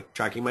discount by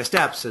tracking my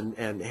steps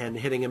and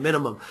hitting a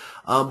minimum.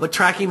 But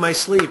tracking my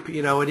sleep,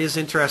 it is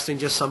interesting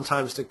just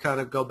sometimes to kind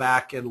of go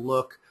back and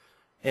look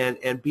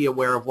and be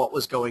aware of what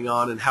was going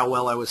on and how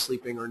well I was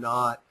sleeping or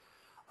not.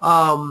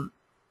 I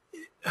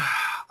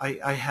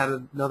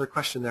had another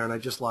question there and I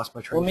just lost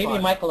my train of thought. Well,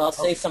 maybe, Michael, I'll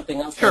say something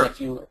else Sure. if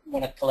you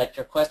want to collect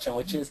your question,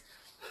 which is,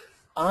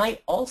 I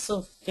also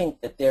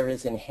think that there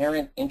is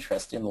inherent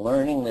interest in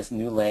learning this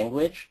new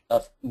language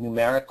of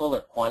numerical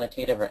or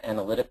quantitative or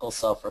analytical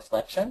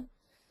self-reflection,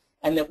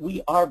 and that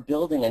we are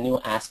building a new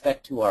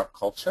aspect to our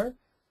culture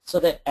so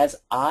that as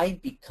I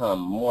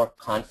become more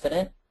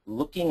confident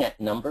looking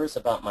at numbers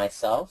about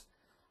myself,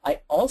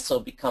 I also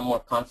become more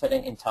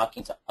confident in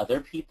talking to other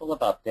people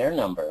about their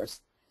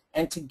numbers,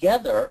 and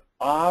together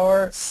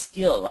our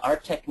skill, our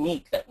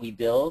technique that we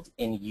build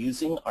in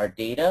using our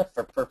data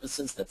for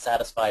purposes that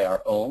satisfy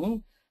our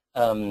own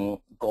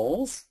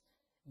goals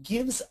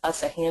gives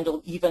us a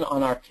handle even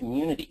on our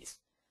communities.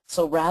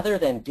 So rather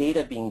than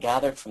data being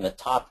gathered from the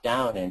top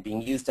down and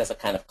being used as a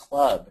kind of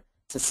club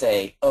to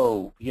say,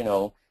 oh, you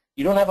know,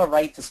 you don't have a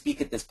right to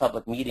speak at this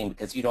public meeting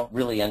because you don't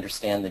really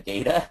understand the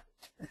data,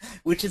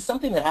 which is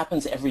something that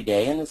happens every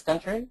day in this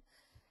country,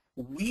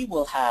 we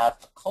will have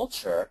a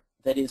culture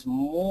that is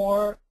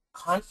more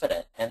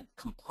confident and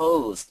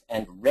composed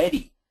and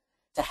ready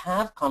to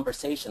have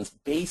conversations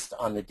based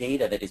on the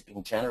data that is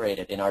being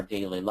generated in our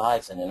daily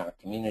lives and in our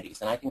communities.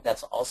 And I think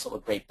that's also a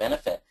great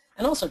benefit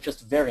and also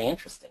just very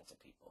interesting to people.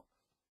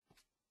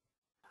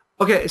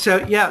 Okay,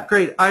 so yeah,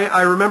 great.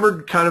 I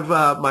remembered kind of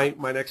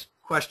my next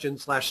question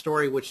 /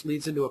 story, which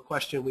leads into a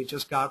question we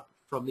just got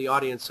from the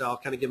audience. So I'll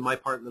kind of give my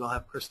part, and then I'll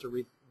have Krista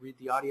read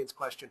the audience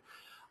question.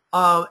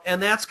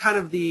 And that's kind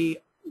of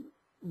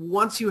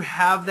once you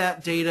have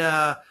that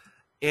data,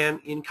 and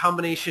in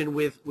combination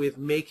with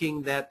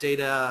making that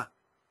data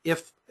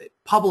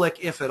public,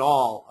 if at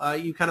all,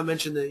 you kind of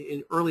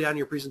mentioned early on in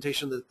your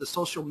presentation the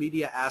social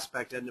media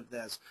aspect end of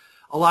this.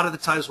 A lot of the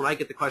times when I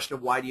get the question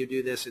of why do you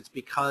do this, it's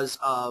because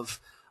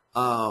of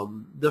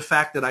the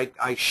fact that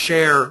I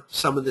share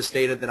some of this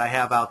data that I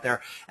have out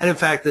there. And in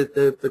fact,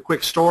 the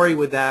quick story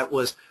with that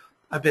was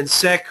I've been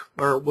sick,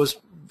 or was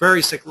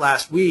very sick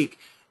last week,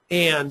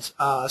 and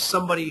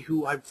somebody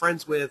who I'm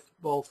friends with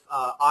both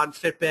on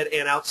Fitbit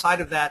and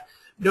outside of that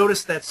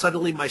noticed that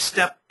suddenly my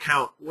step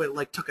count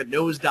took a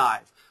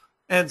nosedive.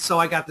 And so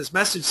I got this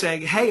message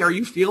saying, hey, are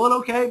you feeling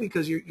okay?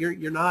 Because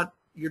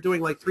you're doing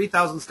like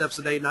 3,000 steps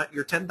a day, not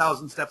your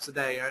 10,000 steps a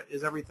day.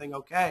 Is everything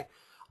okay?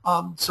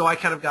 So I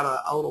kind of got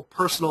a little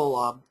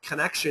personal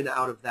connection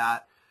out of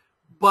that.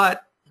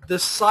 But the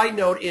side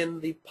note in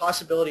the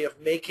possibility of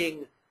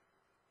making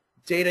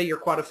data you're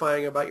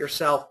quantifying about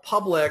yourself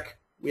public,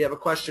 we have a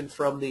question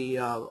from the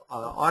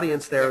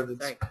audience there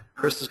that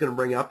Krista's going to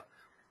bring up.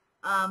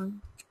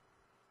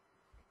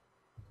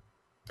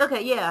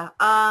 Okay, yeah.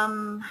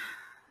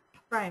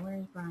 Brian, where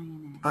is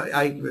Brian at?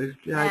 I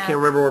can't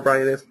remember where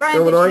Brian is. Brian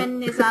Illinois?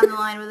 Richmond is on the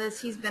line with us.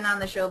 He's been on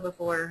the show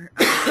before.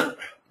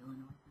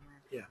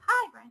 Yeah.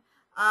 Hi,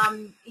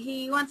 Brian.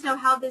 He wants to know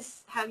how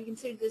you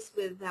considered this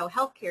with how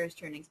healthcare is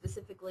turning.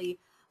 Specifically,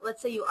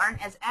 let's say you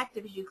aren't as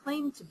active as you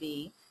claim to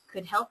be.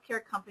 Could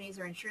healthcare companies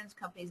or insurance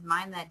companies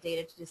mine that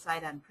data to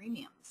decide on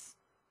premiums?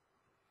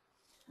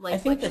 Like I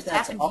think what just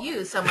that's happened to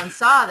you? Someone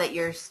saw that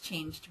yours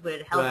changed.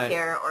 Would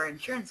healthcare or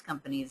insurance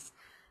companies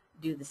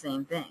do the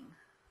same thing?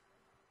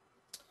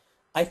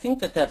 I think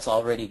that that's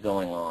already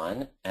going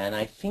on, and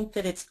I think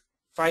that it's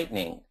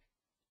frightening.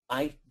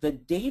 The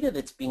data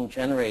that's being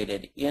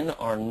generated in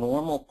our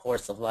normal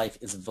course of life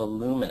is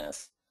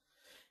voluminous,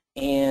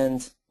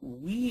 and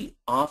we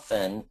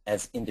often,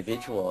 as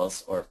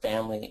individuals or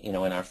family, in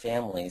our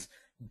families,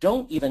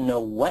 don't even know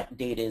what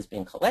data is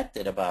being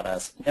collected about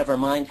us, never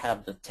mind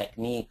have the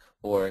technique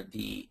or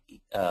the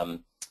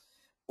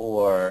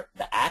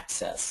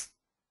access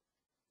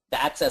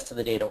to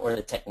the data or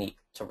the technique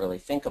to really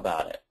think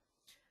about it.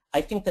 I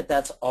think that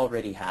that's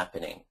already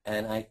happening,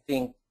 and I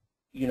think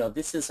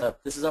this is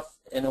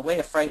in a way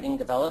a frightening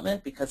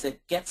development because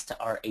it gets to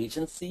our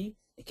agency,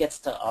 it gets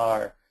to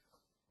our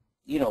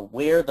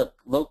where the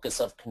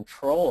locus of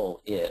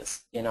control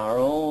is in our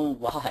own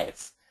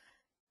lives.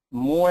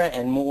 More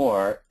and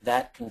more,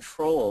 that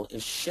control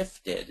is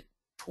shifted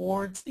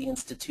towards the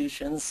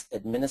institutions,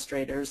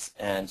 administrators,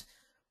 and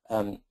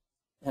kind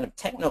of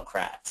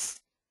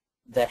technocrats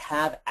that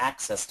have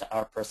access to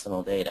our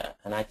personal data.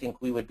 And I think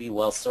we would be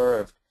well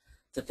served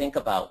to think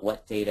about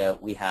what data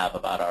we have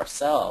about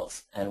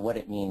ourselves and what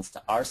it means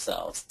to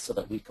ourselves so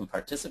that we can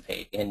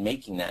participate in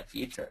making that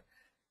future.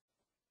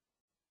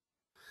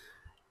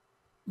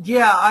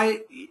 Yeah,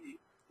 I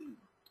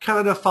kind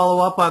of to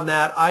follow up on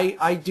that,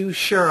 I do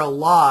share a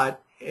lot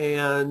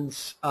and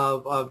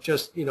of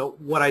just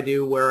what I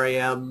do, where I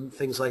am,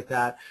 things like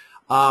that,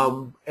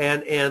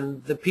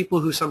 and the people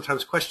who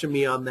sometimes question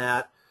me on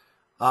that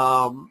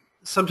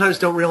sometimes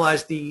don't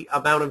realize the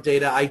amount of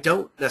data I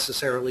don't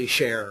necessarily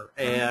share,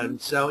 and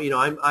so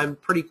I'm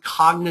pretty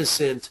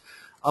cognizant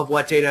of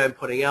what data I'm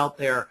putting out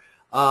there,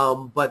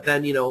 but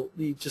then you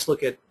just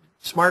look at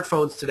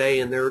smartphones today,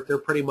 and they're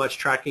pretty much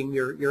tracking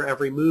your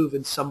every move,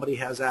 and somebody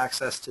has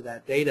access to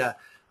that data,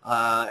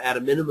 at a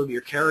minimum your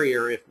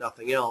carrier, if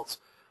nothing else.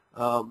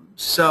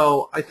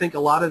 So I think a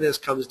lot of this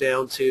comes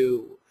down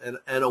to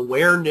an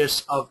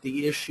awareness of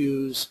the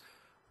issues,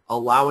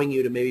 allowing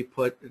you to maybe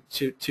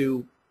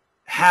to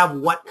have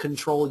what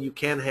control you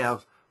can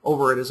have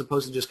over it, as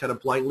opposed to just kind of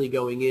blindly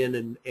going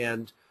in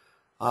and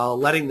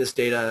letting this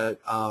data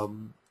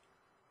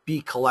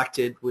be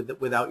collected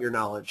without your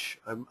knowledge.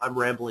 I'm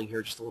rambling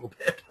here just a little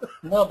bit.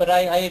 No, but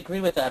I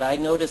agree with that. I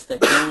noticed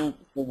that in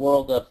the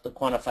world of the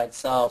quantified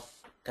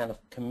self kind of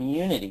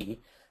community,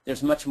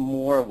 there's much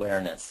more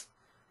awareness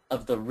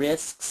of the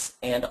risks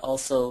and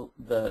also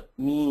the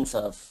means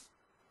of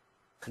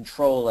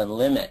control and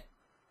limit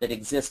that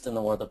exist in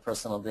the world of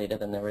personal data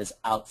than there is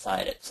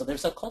outside it. So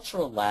there's a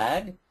cultural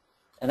lag,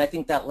 and I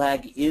think that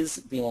lag is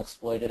being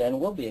exploited and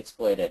will be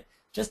exploited.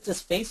 Just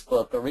as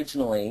Facebook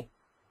originally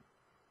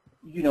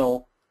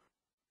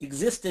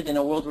existed in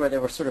a world where there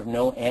were sort of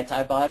no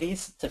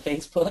antibodies to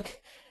Facebook,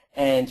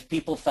 And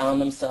people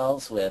found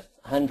themselves with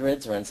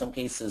hundreds, or in some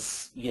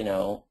cases,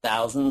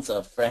 thousands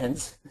of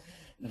friends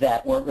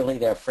that weren't really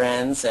their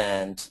friends,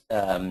 and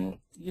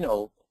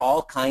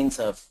all kinds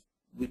of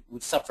we've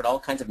suffered all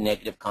kinds of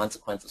negative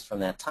consequences from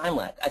that time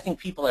lag. I think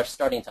people are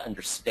starting to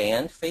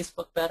understand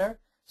Facebook better,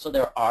 so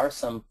there are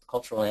some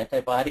cultural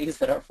antibodies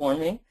that are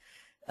forming,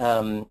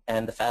 and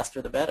the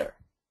faster the better.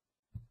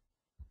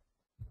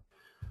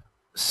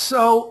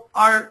 So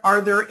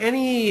are there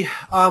any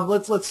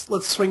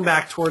let's swing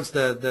back towards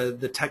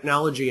the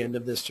technology end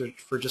of this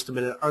for just a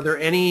minute. Are there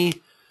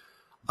any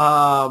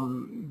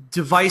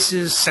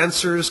devices,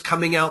 sensors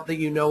coming out that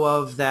you know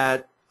of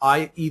that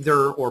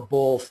either or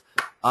both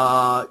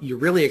you're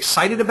really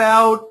excited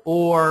about,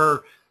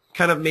 or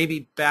kind of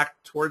maybe back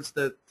towards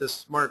the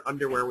smart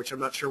underwear, which I'm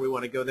not sure we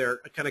want to go there,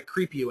 kind of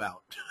creep you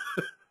out?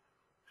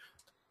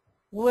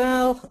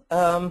 Well,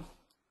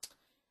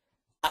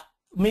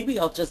 maybe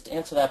I'll just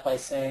answer that by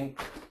saying,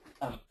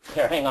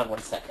 here, hang on one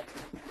second.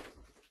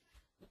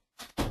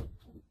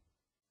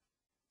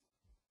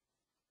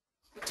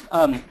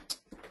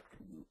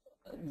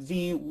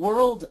 The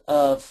world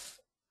of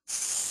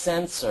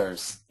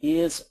sensors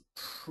is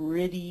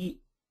pretty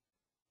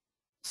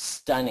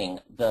stunning,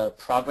 the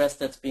progress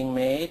that's being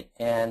made,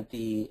 and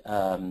the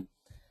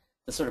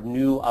sort of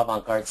new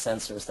avant-garde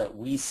sensors that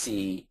we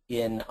see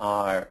in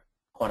our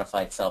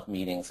Quantified Self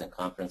meetings and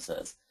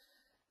conferences.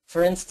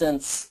 For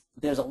instance,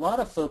 there's a lot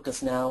of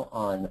focus now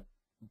on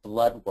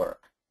blood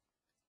work,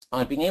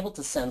 on being able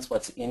to sense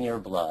what's in your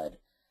blood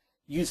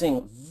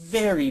using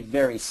very,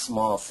 very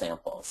small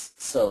samples.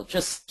 So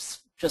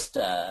just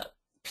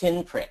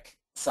pinprick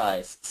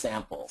size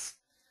samples,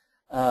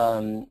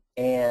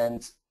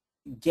 and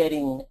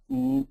getting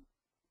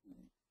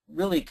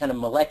really kind of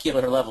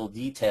molecular level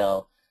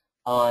detail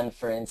on,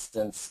 for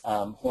instance,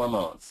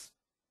 hormones.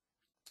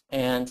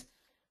 And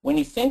when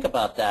you think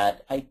about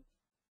that,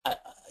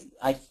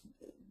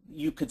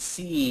 you could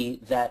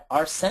see that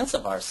our sense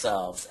of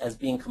ourselves as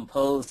being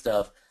composed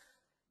of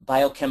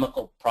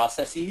biochemical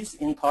processes,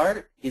 in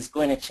part, is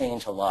going to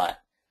change a lot.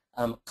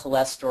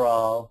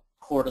 Cholesterol,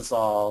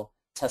 cortisol,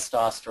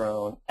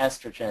 testosterone,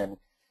 estrogen,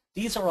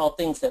 these are all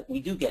things that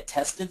we do get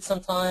tested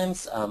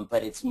sometimes,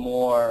 but it's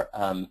more,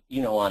 on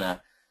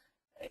a,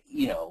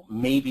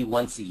 maybe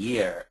once a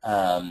year,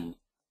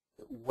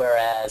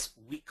 whereas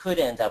we could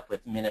end up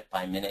with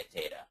minute-by-minute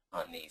data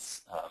on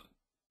these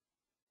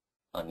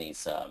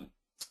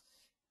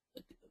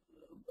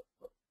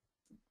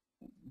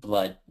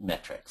blood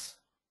metrics.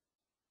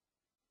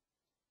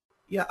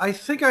 Yeah, I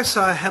think I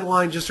saw a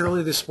headline just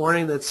earlier this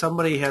morning that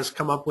somebody has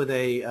come up with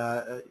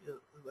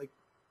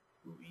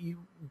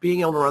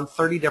being able to run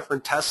 30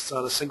 different tests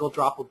on a single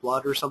drop of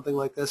blood or something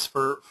like this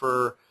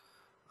for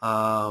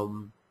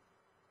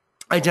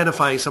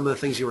identifying some of the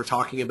things you were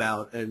talking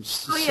about. And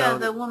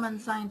the woman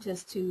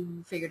scientist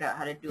who figured out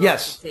how to do it.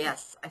 Yes.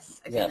 Yes, I've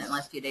seen it in the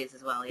last few days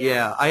as well.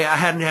 Yeah, I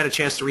hadn't had a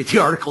chance to read the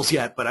articles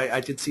yet, but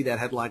I did see that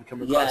headline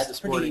come across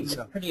this morning.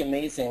 Yeah, it's pretty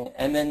amazing.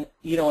 And then,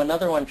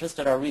 another one, just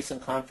at our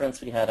recent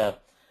conference, we had a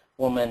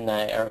woman,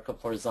 Erica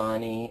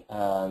Forzani.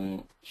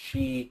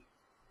 She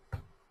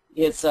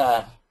is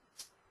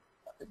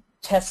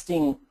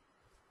testing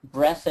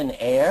breath and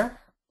air.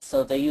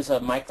 So they use a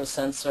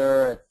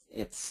microsensor.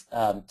 It's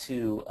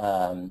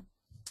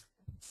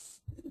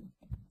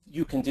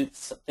you can do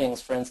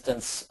things, for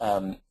instance,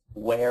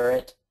 wear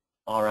it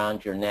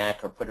around your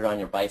neck or put it on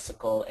your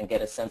bicycle and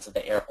get a sense of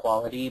the air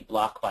quality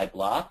block by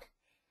block,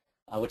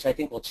 which I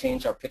think will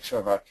change our picture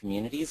of our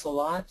communities a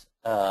lot.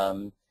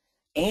 And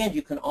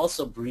you can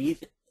also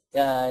breathe.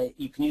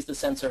 You can use the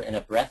sensor in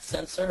a breath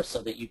sensor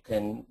so that you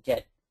can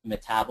get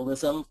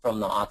metabolism from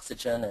the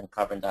oxygen and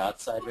carbon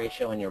dioxide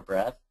ratio in your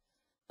breath.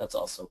 That's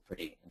also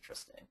pretty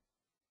interesting.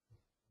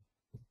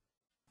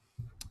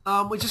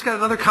 We just got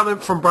another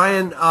comment from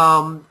Brian.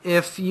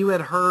 If you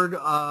had heard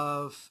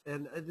of,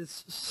 and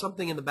it's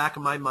something in the back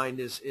of my mind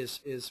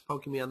is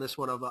poking me on this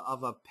one,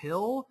 of a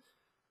pill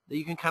that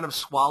you can kind of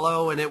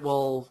swallow and it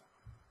will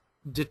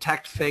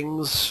detect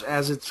things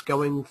as it's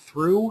going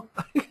through.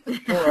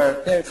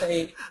 Sure.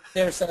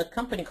 There's a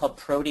company called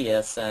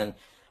Proteus, and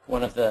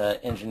one of the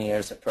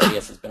engineers at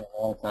Proteus has been a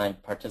long-time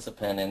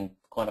participant in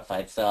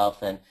Quantified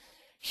Self, and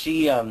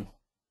she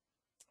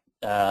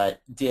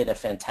did a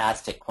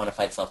fantastic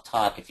Quantified Self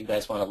talk. If you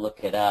guys want to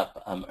look it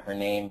up, her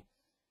name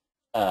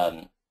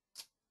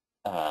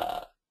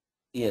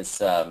is,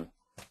 well,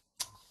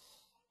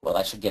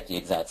 I should get the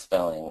exact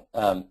spelling,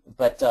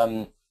 but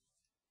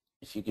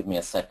if you give me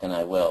a second,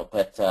 I will.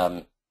 But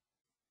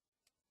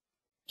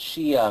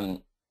she,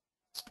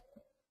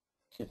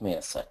 give me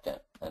a second,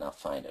 and I'll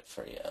find it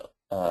for you.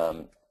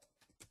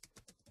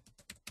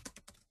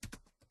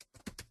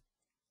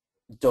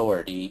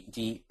 Dougherty,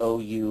 D-O-U-G-H-E-R-T-Y.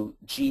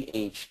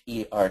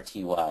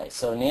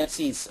 So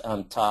Nancy's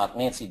talk,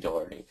 Nancy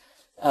Dougherty,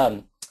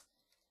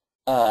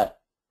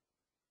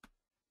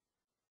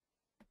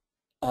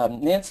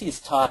 Nancy's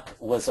talk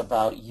was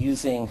about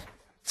using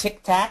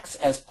Tic Tacs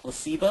as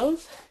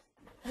placebos,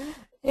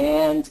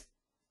 and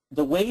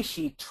the way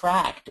she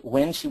tracked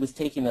when she was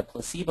taking the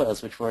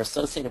placebos, which were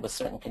associated with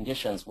certain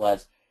conditions,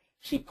 was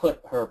she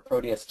put her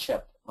Proteus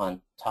chip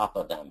on top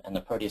of them, and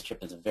the Proteus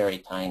chip is very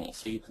tiny,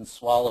 so you can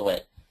swallow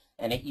it,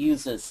 and it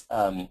uses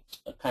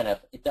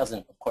it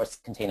doesn't, of course,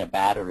 contain a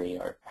battery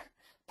or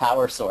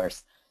power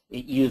source.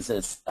 It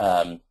uses,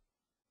 it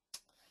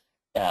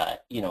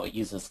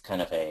uses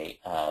kind of a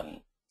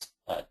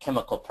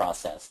chemical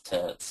process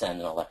to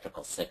send an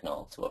electrical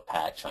signal to a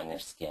patch on your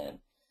skin.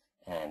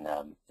 And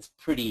it's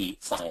pretty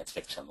science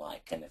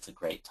fiction-like, and it's a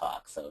great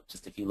talk. So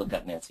just if you look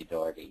up Nancy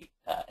Doherty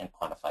and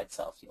Quantified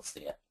Self, you'll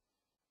see it.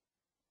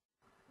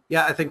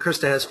 Yeah, I think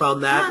Krista has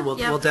found that, and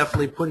we'll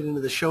definitely put it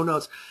into the show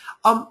notes.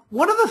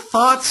 One of the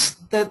thoughts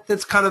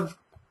that's kind of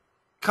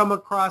come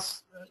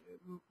across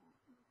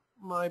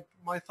my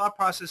thought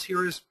process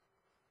here is,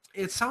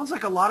 it sounds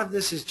like a lot of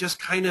this is just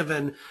kind of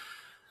an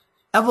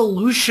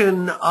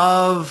evolution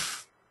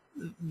of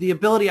the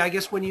ability, I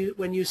guess, when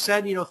you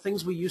said,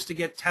 things we used to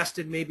get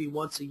tested maybe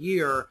once a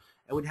year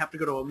and we'd have to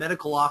go to a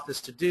medical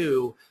office to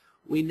do,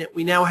 we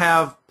now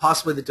have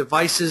possibly the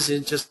devices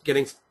and just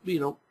getting,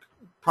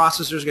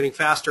 processors getting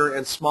faster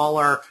and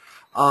smaller,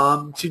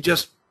 to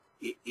just,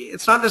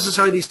 it's not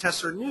necessarily these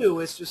tests are new,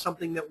 it's just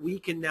something that we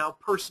can now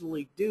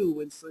personally do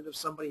instead of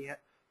somebody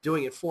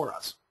doing it for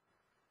us.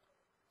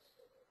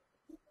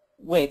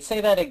 Wait, say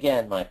that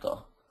again,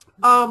 Michael.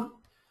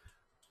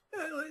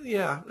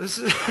 Yeah, this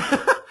is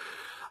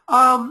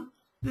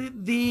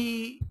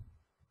the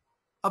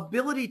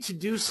ability to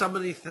do some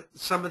of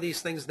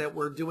these things that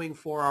we're doing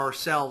for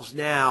ourselves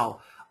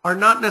now are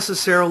not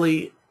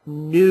necessarily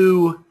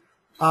new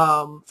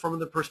from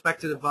the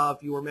perspective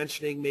of, you were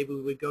mentioning maybe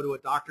we would go to a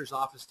doctor's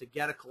office to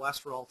get a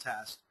cholesterol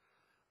test,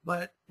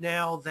 but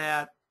now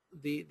that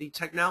the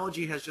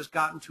technology has just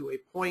gotten to a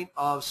point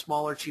of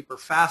smaller, cheaper,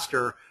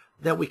 faster,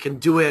 that we can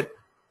do it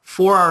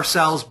for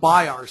ourselves,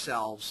 by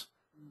ourselves,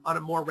 on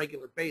a more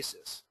regular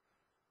basis.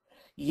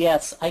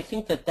 Yes, I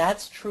think that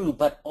that's true,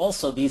 but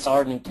also these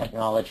are new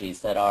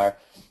technologies that are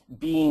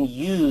being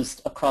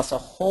used across a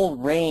whole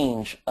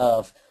range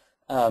of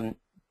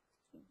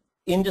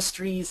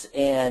industries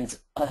and,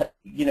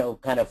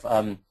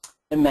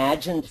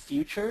 imagined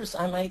futures,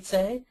 I might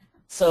say.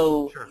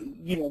 So, Sure.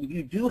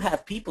 You do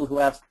have people who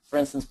have, for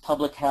instance,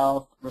 public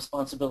health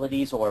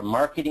responsibilities or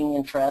marketing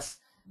interests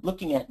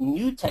looking at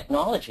new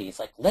technologies.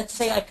 Like, let's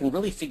say I can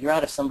really figure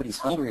out if somebody's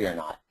hungry or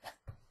not.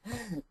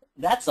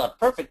 That's a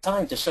perfect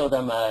time to show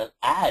them an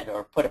ad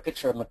or put a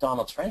picture of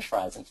McDonald's French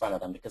fries in front of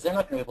them, because they're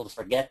not going to be able to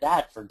forget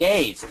that for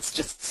days. It's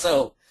just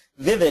so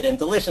vivid and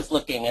delicious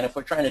looking. And if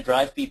we're trying to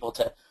drive people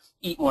to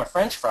eat more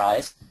French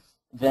fries,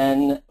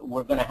 then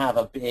we're going to have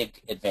a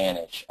big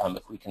advantage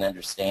if we can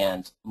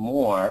understand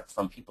more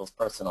from people's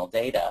personal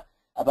data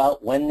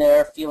about when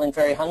they're feeling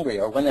very hungry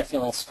or when they're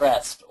feeling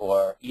stressed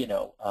or,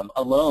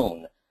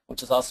 alone,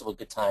 which is also a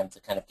good time to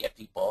kind of get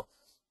people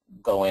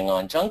going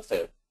on junk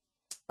food.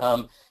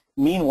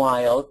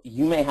 Meanwhile,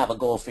 you may have a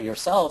goal for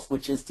yourself,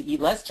 which is to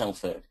eat less junk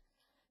food.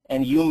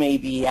 And you may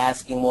be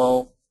asking,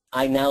 well,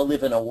 I now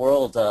live in a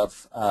world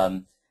of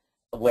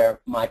where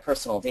my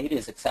personal data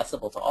is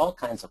accessible to all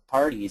kinds of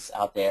parties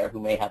out there who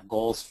may have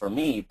goals for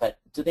me, but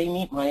do they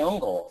meet my own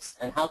goals?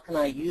 And how can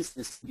I use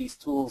these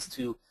tools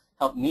to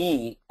help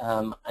me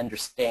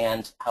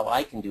understand how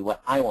I can do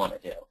what I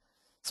want to do?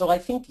 So I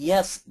think,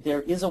 yes,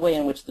 there is a way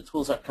in which the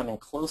tools are coming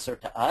closer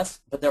to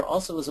us, but there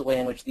also is a way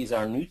in which these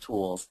are new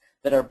tools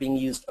that are being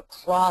used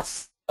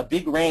across a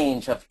big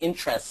range of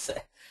interests.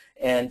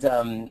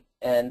 And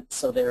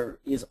so there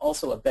is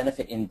also a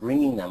benefit in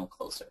bringing them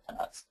closer to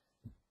us.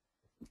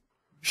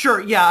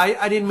 Sure, yeah,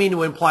 I didn't mean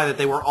to imply that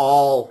they were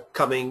all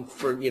coming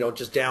for,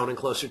 just down and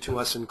closer to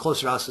us, and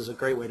closer to us is a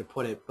great way to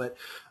put it, but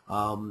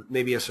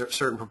maybe a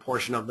certain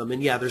proportion of them.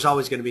 And yeah, there's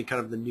always going to be kind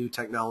of the new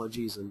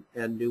technologies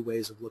and new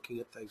ways of looking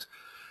at things.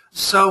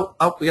 So,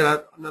 we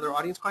got another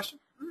audience question?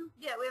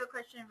 Yeah, we have a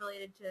question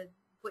related to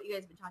what you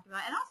guys have been talking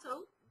about, and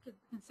also to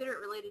consider it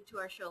related to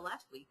our show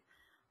last week.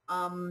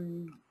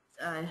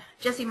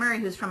 Jesse Murray,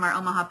 who's from our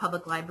Omaha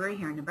Public Library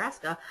here in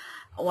Nebraska,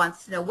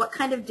 wants to know, what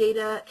kind of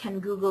data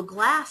can Google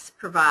Glass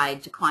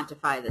provide to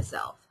quantify the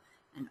self?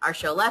 And our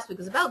show last week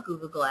was about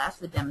Google Glass,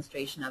 the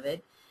demonstration of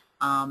it.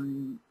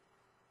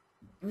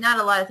 Not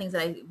a lot of things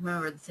that I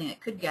remember saying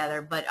it could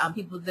gather, but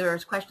there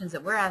was questions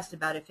that were asked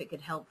about if it could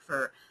help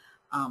for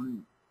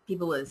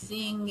people with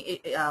seeing,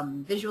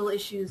 visual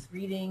issues,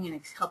 reading,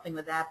 and helping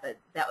with that, but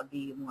that would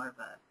be more of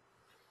a...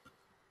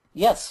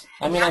 Yes.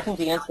 I mean, I think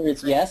the answer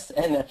is yes.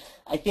 And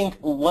I think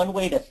one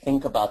way to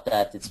think about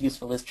that that's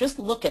useful is just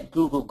look at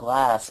Google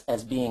Glass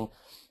as being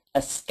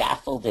a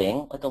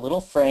scaffolding, like a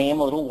little frame,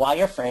 a little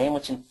wire frame,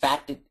 which in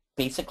fact it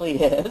basically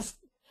is,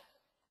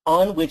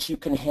 on which you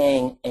can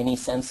hang any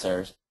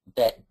sensor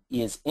that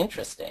is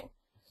interesting.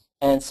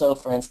 And so,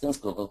 for instance,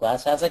 Google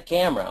Glass has a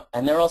camera,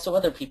 and there are also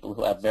other people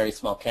who have very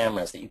small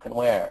cameras that you can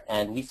wear.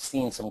 And we've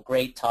seen some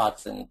great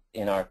talks in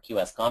our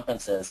QS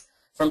conferences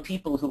from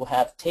people who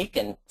have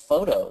taken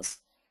photos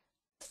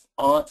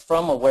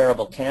from a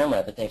wearable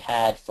camera that they've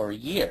had for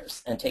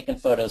years and taken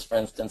photos, for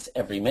instance,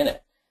 every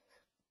minute.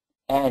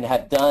 and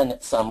have done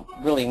some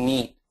really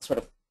neat sort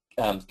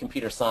of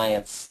computer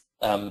science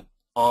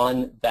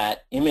on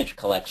that image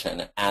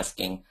collection,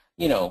 asking,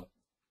 you know,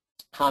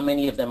 how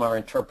many of them are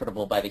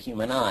interpretable by the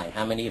human eye?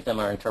 How many of them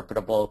are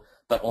interpretable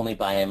but only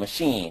by a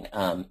machine?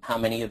 How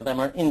many of them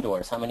are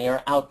indoors? How many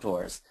are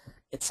outdoors?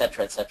 Et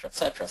cetera, et cetera, et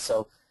cetera.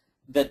 So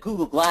the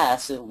Google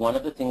Glass, one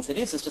of the things it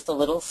is just a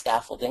little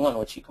scaffolding on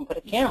which you can put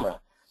a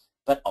camera.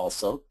 But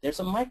also there's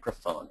a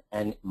microphone,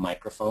 and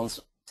microphones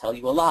tell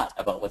you a lot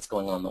about what's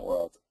going on in the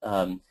world.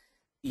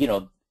 You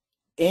know,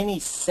 any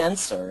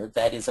sensor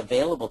that is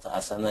available to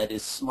us and that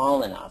is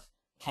small enough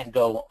can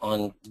go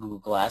on Google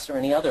Glass or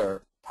any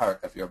other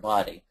part of your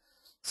body.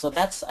 So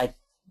that's, I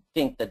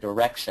think, the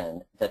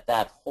direction that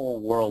that whole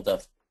world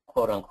of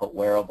quote-unquote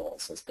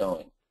wearables is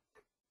going.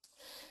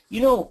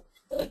 You know,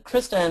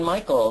 Krista and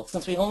Michael,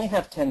 since we only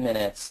have 10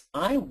 minutes,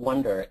 I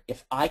wonder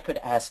if I could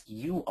ask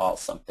you all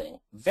something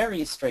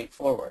very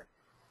straightforward,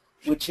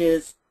 which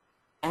is,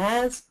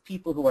 as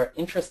people who are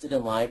interested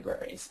in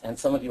libraries, and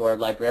some of you are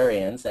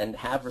librarians and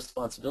have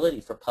responsibility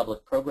for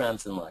public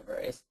programs in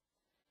libraries,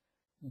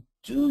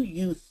 do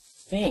you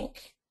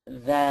think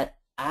that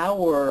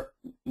our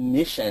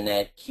mission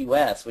at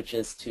QS, which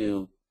is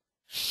to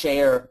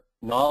share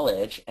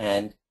knowledge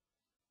and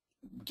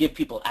give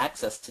people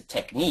access to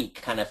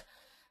technique, kind of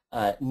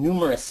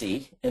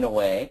numeracy in a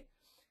way,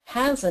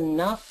 has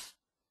enough,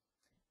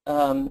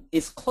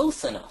 is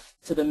close enough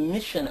to the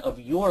mission of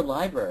your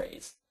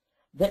libraries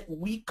that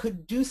we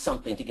could do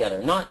something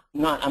together?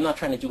 I'm not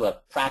trying to do a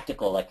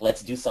practical, like,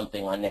 let's do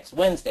something on next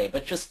Wednesday,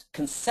 but just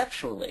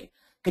conceptually,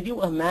 could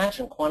you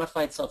imagine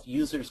quantified self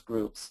users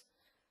groups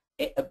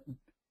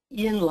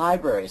in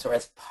libraries or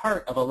as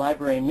part of a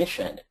library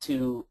mission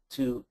to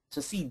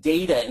see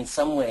data in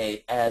some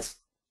way as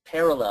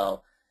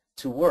parallel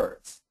to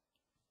words?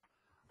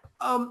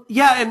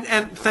 Yeah,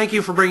 and thank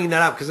you for bringing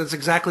that up, because that's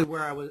exactly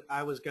where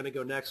I was going to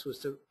go next, was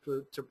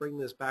to bring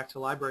this back to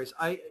libraries.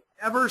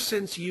 Ever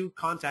since you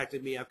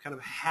contacted me, I've kind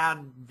of had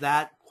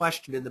that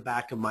question in the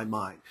back of my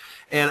mind,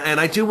 and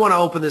I do want to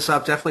open this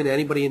up definitely to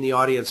anybody in the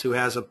audience who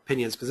has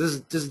opinions,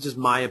 because this is just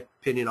my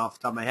opinion off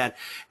the top of my head.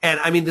 And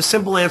I mean, the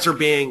simple answer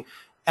being,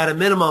 at a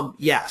minimum,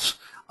 yes.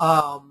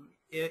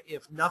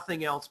 If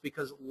nothing else,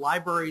 because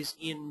libraries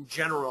in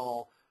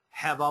general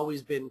have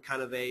always been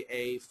kind of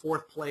a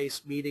fourth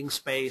place meeting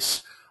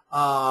space,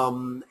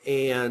 and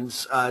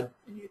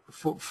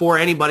for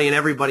anybody and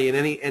everybody in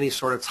any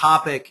sort of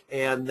topic,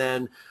 and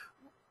then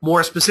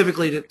more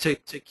specifically to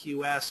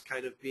QS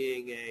kind of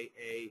being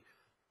a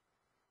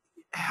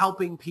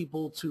helping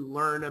people to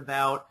learn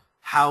about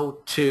how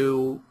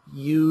to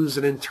use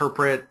and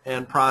interpret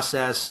and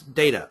process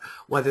data,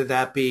 whether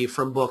that be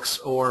from books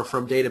or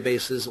from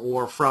databases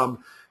or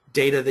from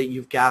data that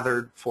you've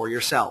gathered for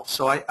yourself.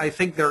 So I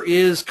think there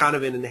is kind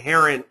of an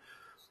inherent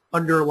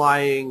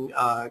underlying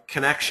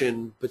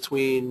connection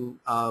between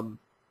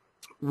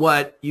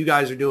what you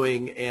guys are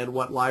doing and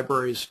what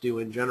libraries do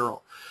in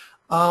general.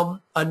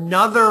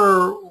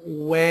 Another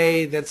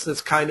way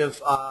that's kind of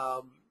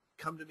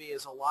come to me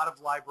is a lot of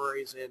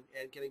libraries,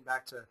 and getting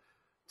back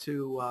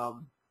to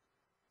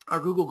our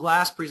Google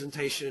Glass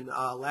presentation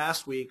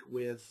last week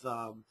with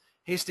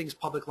Hastings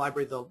Public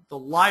Library. The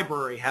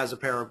library has a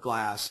pair of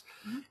glass,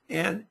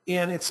 and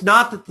it's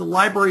not that the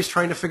library is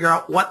trying to figure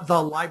out what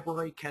the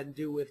library can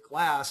do with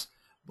glass,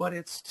 but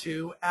it's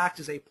to act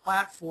as a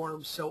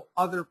platform so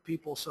other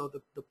people, so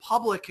the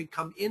public can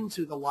come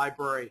into the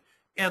library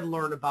and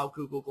learn about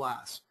Google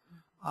Glass.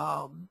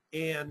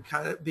 And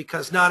kind of,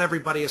 because not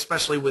everybody,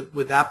 especially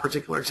with that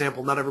particular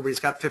example, not everybody's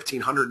got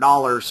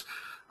 $1,500,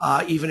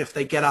 even if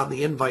they get on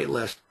the invite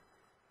list.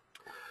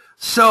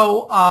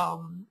 So,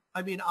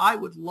 I mean, I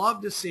would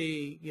love to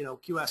see, you know,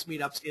 QS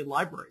meetups in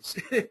libraries.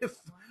 If,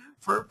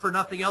 for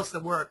nothing else,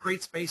 then we're a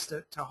great space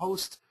to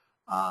host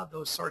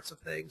those sorts of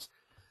things.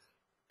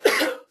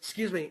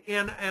 Excuse me.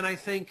 And I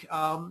think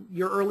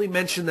your early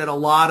mention that a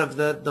lot of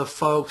the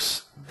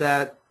folks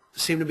that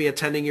seem to be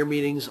attending your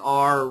meetings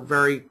are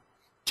very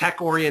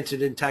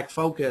tech-oriented and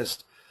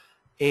tech-focused.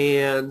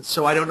 And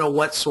so I don't know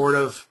what sort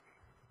of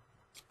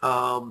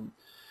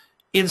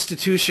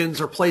institutions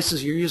or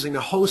places you're using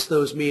to host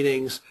those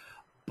meetings,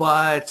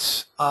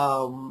 but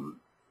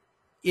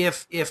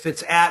if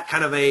it's at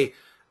kind of a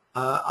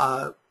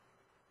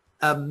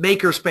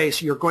maker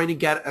space, you're going to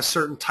get a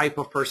certain type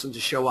of person to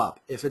show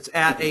up. If it's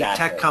at a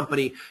tech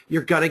company,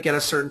 you're going to get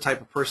a certain type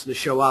of person to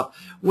show up.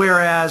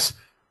 Whereas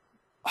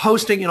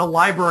hosting in a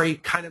library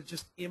kind of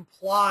just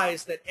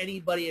implies that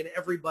anybody and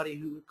everybody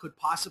who could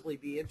possibly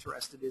be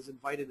interested is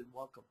invited and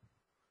welcome.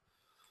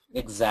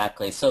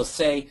 Exactly. So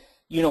say,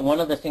 you know,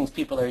 one of the things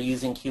people are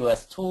using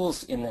QS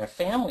tools in their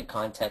family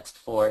context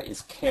for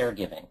is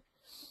caregiving.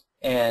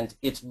 And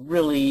it's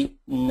really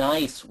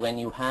nice when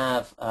you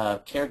have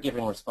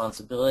caregiving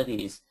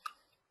responsibilities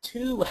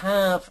to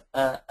have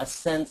a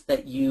sense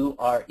that you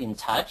are in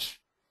touch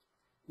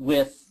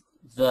with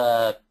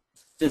the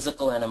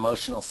physical and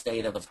emotional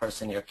state of the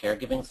person you're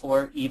caregiving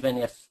for, even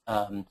if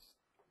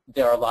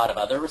there are a lot of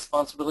other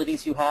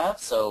responsibilities you have,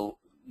 so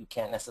you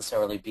can't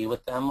necessarily be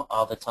with them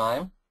all the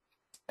time.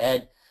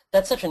 And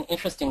that's such an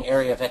interesting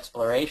area of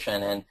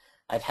exploration, and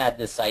I've had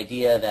this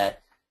idea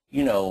that,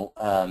 you know,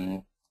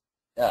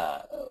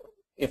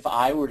 if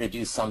I were to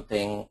do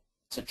something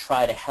to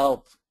try to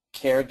help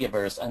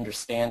caregivers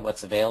understand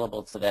what's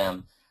available to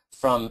them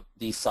from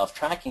these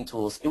self-tracking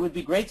tools, it would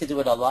be great to do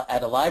it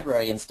at a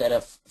library instead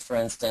of, for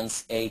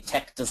instance, a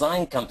tech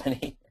design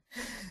company,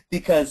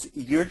 because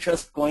you're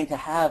just going to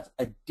have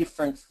a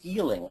different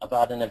feeling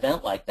about an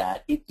event like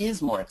that. It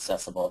is more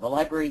accessible. The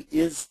library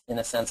is, in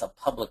a sense, a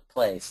public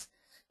place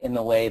in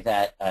the way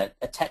that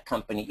a tech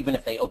company, even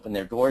if they open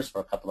their doors for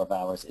a couple of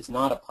hours, is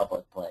not a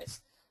public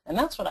place. And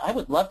that's what I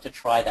would love to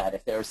try that.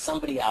 If there's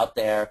somebody out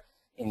there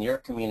in your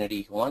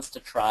community who wants to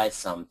try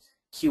some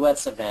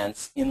QS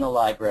events in the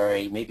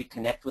library, maybe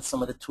connect with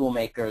some of the tool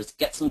makers,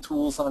 get some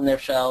tools on their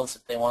shelves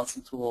if they want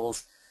some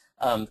tools,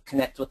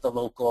 connect with the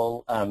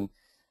local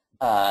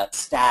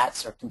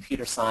stats or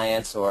computer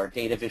science or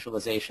data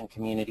visualization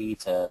community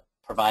to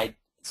provide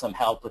some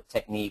help with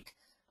technique.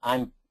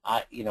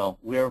 You know,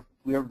 we're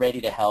ready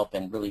to help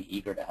and really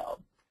eager to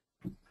help.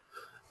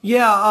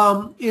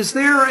 Yeah, is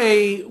there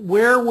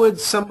where would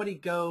somebody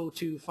go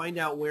to find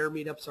out where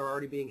meetups are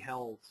already being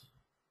held?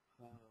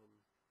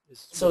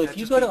 So if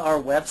you go to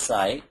our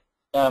website,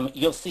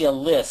 you'll see a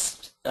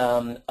list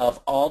of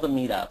all the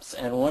meetups.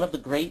 And one of the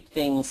great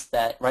things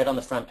that, right on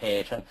the front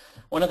page, and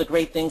one of the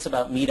great things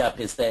about Meetup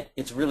is that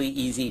it's really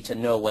easy to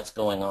know what's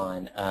going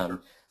on.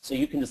 So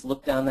you can just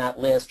look down that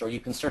list, or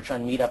you can search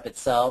on Meetup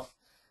itself.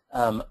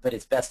 But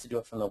it's best to do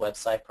it from the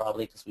website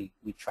probably, because we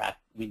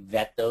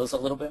vet those a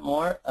little bit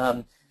more.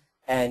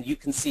 And you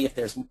can see if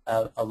there's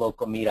a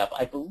local meetup.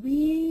 I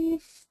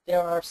believe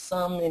there are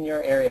some in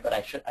your area, but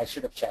I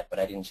should have checked, but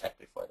I didn't check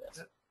before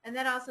this. And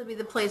that'd also be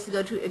the place to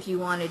go to if you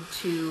wanted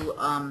to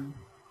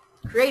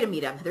create a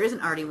meetup. If there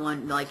isn't already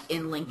one, like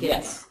in Lincoln,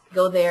 yes.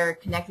 Go there,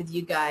 connect with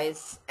you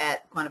guys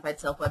at Quantified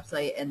Self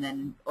website, and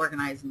then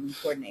organize and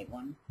coordinate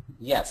one.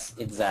 Yes,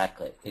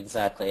 exactly,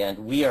 exactly. And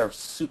we are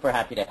super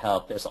happy to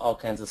help. There's all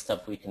kinds of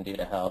stuff we can do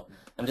to help.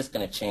 I'm just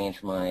going to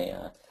change my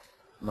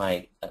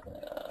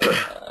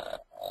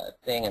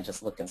thing and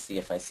just look and see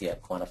if I see a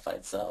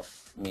Quantified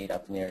Self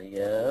meetup near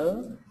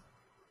you.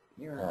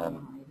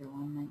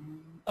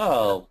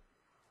 Oh.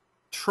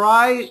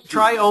 Try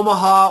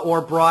Omaha,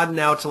 or broaden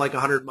out to like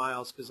 100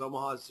 miles, because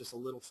Omaha is just a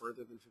little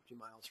further than 50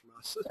 miles from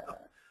us.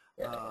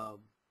 A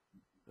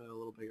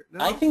little bigger.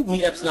 No? I think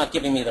Meetup's not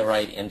giving me the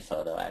right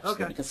info, though, actually,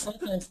 okay. Because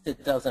sometimes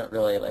it doesn't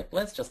really, like,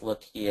 let's just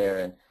look here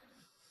and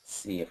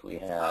see if we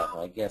have,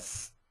 I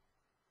guess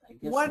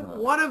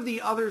one of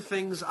the other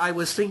things I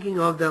was thinking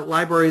of that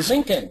libraries...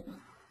 Lincoln.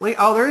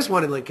 Oh, there is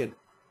one in Lincoln.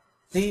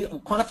 The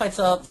Quantified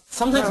Self,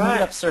 sometimes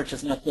Meetup search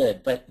is not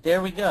good, but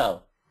there we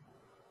go.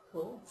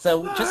 Cool.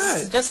 So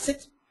just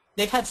six,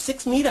 they've had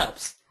 6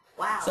 meetups.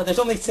 Wow. So there's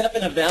only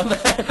 7 of them.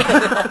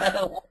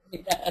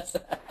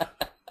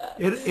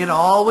 It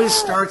always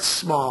starts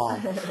small.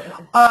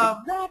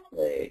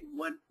 Exactly.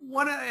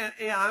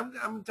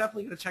 I'm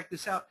definitely going to check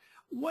this out.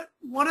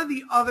 One of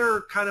the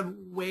other kind of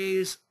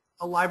ways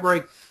a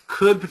library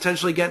could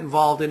potentially get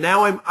involved, and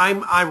now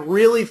I'm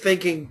really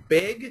thinking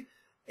big,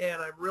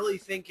 and I'm really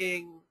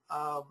thinking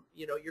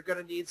you know, you're going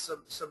to need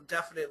some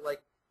definite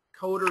like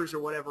coders or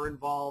whatever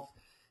involved,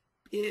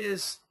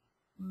 is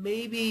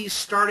maybe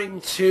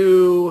starting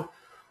to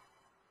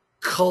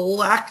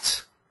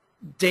collect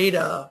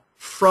data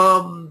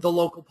from the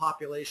local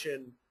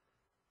population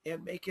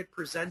and make it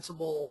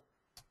presentable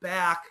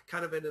back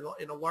kind of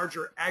in a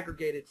larger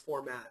aggregated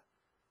format.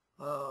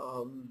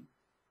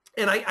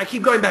 And I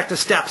keep going back to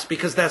steps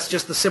because that's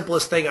just the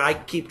simplest thing I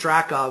keep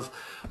track of.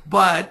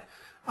 But,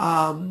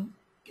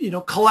 you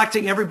know,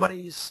 collecting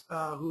everybody's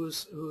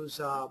who's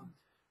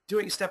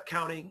doing step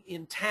counting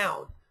in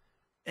town,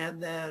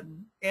 and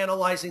then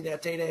analyzing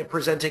that data and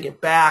presenting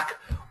it back,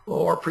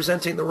 or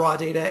presenting the raw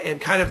data, and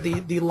kind of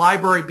the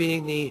library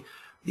being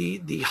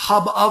the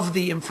hub of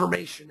the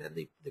information, and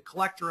the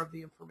collector of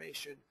the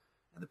information,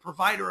 and the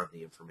provider of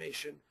the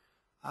information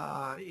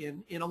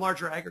in a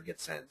larger aggregate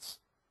sense.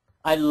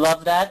 I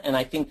love that, and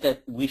I think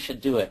that we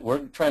should do it.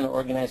 We're trying to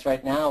organize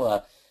right now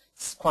a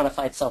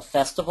Quantified Self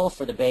Festival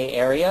for the Bay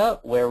Area,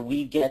 where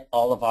we get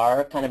all of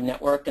our kind of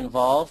network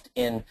involved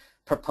in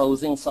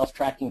proposing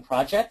self-tracking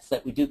projects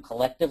that we do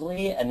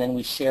collectively, and then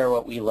we share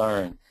what we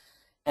learn.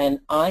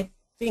 And I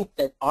think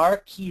that our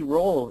key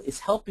role is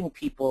helping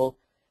people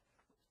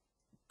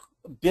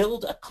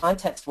build a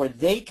context where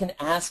they can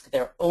ask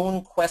their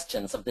own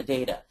questions of the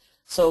data.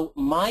 So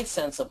my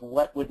sense of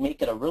what would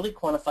make it a really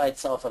quantified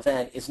self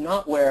event is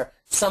not where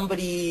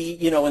somebody,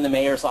 you know, in the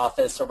mayor's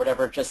office or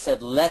whatever just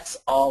said, let's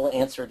all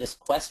answer this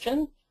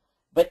question,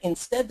 but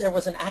instead there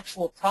was an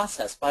actual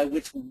process by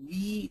which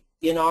we,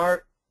 in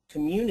our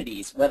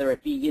communities, whether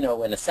it be, you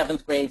know, in a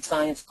 7th grade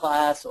science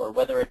class, or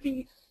whether it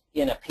be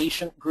in a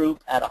patient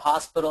group at a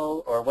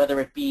hospital, or whether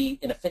it be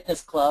in a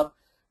fitness club,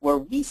 where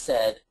we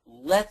said,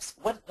 what's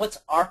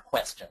our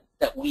question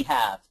that we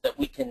have that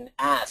we can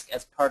ask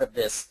as part of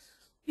this,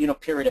 you know,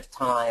 period of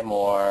time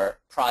or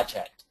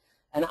project.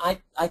 And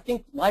I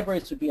think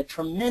libraries would be a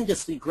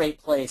tremendously great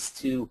place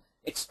to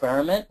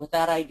experiment with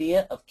that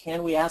idea of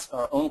can we ask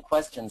our own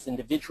questions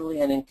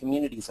individually and in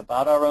communities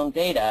about our own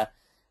data.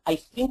 I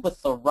think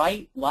with the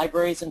right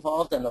libraries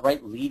involved and the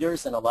right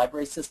leaders in a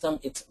library system,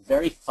 it's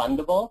very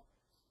fundable.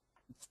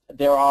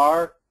 There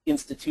are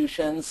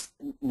institutions,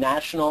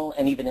 national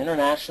and even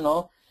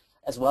international,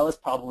 as well as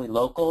probably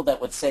local,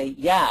 that would say,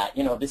 yeah,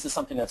 this is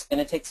something that's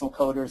going to take some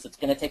coders, it's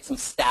going to take some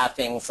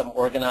staffing, some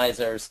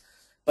organizers,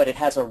 but it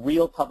has a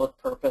real public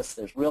purpose,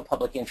 there's real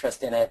public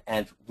interest in it,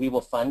 and we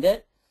will fund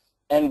it.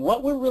 And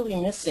what we're really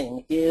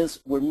missing is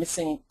we're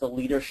missing the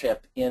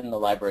leadership in the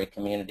library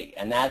community.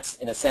 And that's,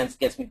 in a sense,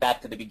 gets me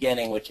back to the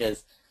beginning, which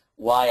is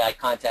why I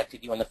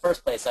contacted you in the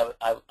first place.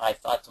 I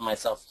thought to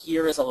myself,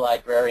 here is a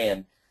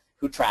librarian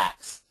who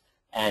tracks.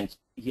 And,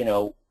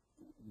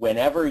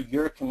 whenever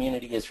your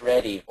community is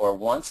ready or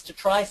wants to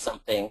try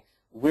something,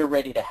 we're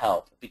ready to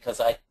help.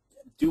 Because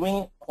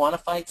doing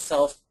quantified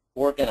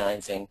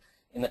self-organizing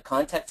in the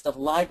context of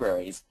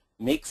libraries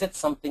makes it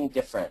something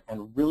different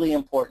and really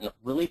important,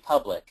 really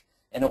public,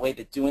 in a way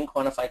that doing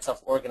quantified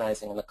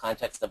self-organizing in the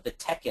context of the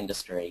tech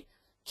industry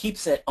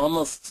keeps it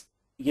almost,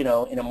 in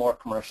a more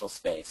commercial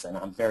space, and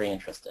I'm very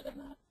interested in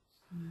that.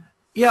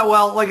 Yeah,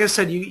 well, like I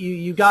said,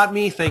 you got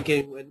me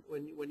thinking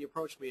when you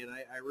approached me, and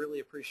I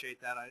really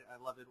appreciate that.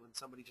 I love it when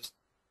somebody just,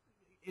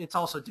 it's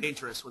also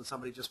dangerous when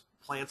somebody just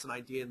plants an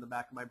idea in the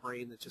back of my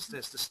brain that just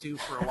has to stew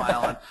for a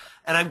while.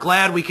 And I'm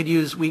glad we could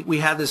we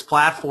had this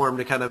platform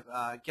to kind of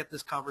get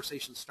this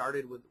conversation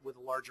started with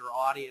a larger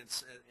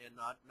audience and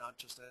not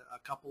just a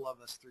couple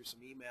of us through some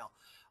email.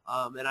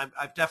 And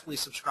I've definitely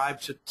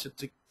subscribed to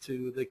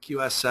the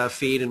QS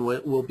feed, and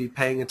we'll be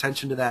paying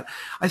attention to that.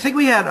 I think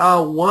we had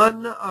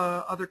one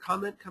other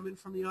comment come in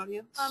from the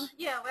audience.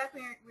 Yeah, well,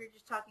 we were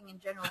just talking in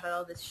general about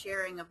all this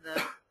sharing of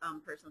the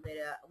personal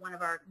data. One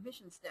of our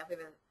commission staff, we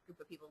have a group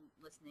of people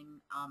listening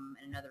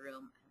in another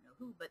room, I don't know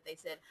who, but they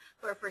said,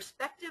 for a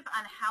perspective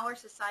on how our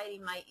society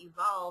might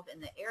evolve in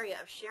the area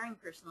of sharing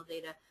personal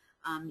data,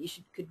 you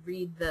could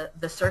read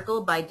The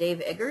Circle by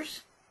Dave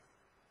Eggers.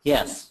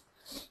 Yes.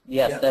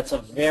 Yes, that's a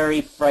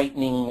very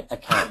frightening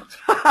account.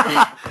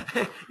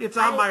 It's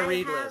on my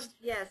read list.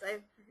 Yes,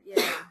 I've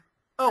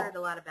heard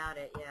a lot about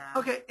it, yeah.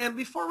 Okay, and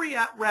before we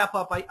wrap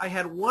up, I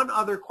had one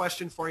other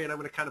question for you, and I'm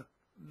going to kind of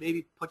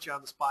maybe put you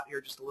on the spot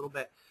here just a little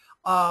bit.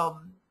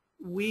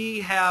 We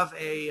have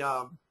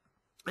an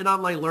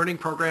online learning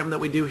program that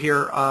we do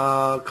here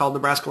called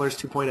Nebraska Learns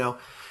 2.0.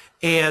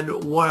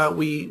 And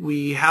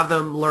we have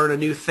them learn a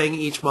new thing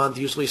each month,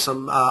 usually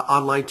some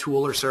online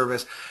tool or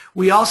service.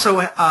 We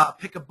also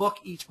pick a book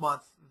each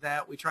month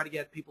that we try to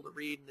get people to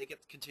read, and they get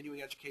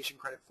continuing education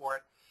credit for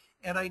it.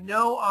 And I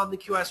know on the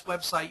QS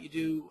website you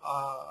do,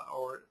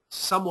 or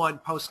someone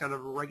posts on a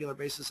regular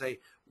basis,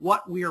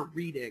 what we're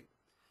reading.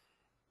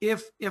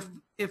 If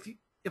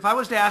I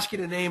was to ask you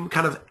to name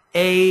kind of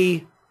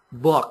a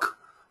book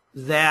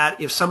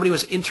that if somebody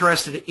was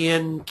interested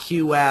in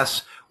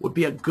QS would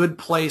be a good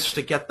place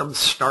to get them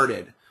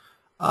started.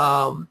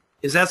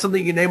 Is that something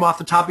you can name off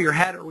the top of your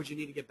head, or would you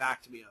need to get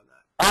back to me on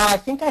that? I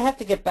think I have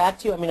to get back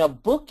to you. I mean, a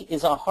book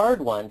is a hard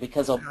one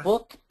because a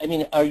book, I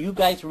mean, are you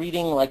guys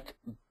reading like,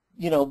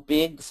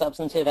 big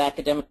substantive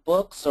academic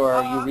books, or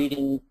are you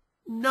reading?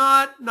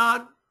 Not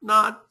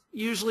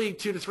usually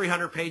 200 to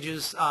 300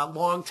 pages,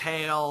 long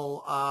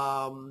tail.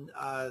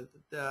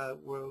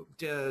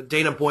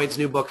 Dana Boyd's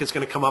new book is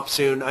going to come up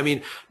soon. I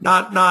mean,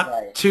 not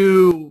right.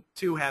 too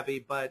heavy,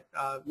 but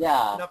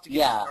enough to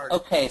get started.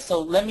 Okay,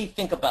 so let me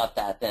think about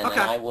that then,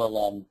 okay. And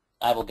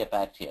I will get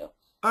back to you.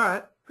 All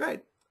right, great.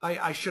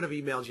 I should have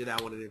emailed you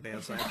that one in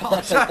advance. I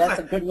apologize. That's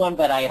a good one,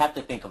 but I have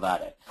to think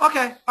about it.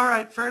 Okay, all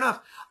right, fair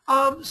enough.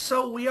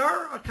 So we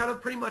are kind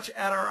of pretty much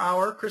at our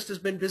hour. Krista's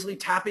been busily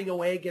tapping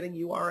away, getting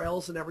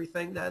URLs and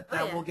everything that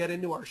we'll get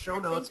into our show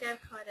notes. I think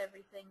I've caught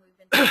everything we've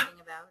been talking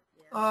about.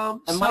 Yeah.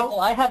 And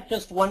Michael, I have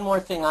just one more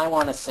thing I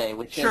want to say,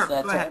 which is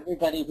that to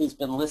everybody who's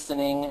been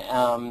listening,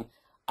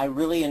 I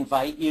really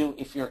invite you,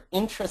 if you're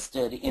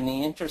interested in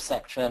the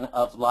intersection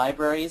of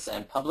libraries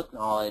and public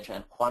knowledge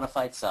and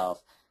quantified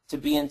self, to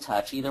be in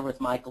touch, either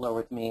with Michael or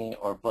with me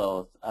or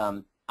both.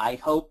 I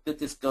hope that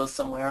this goes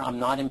somewhere. I'm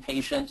not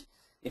impatient.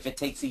 If it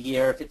takes a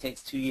year, if it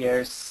takes 2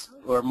 years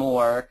or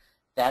more,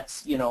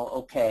 that's,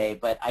 okay.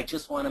 But I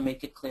just want to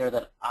make it clear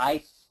that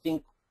I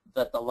think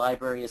that the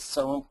library is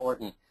so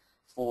important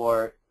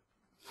for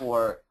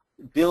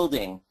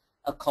building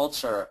a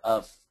culture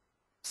of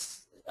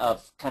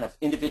kind of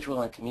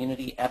individual and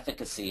community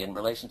efficacy in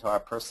relation to our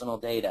personal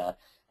data,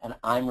 and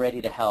I'm ready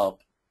to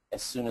help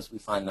as soon as we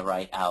find the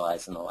right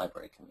allies in the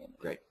library community.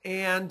 Great.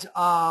 And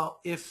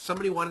if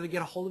somebody wanted to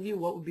get a hold of you,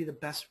 what would be the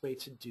best way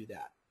to do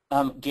that?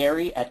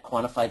 Gary at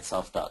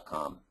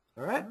quantifiedself.com.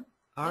 All right.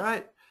 All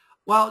right.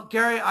 Well,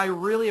 Gary, I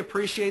really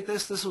appreciate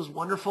this. This was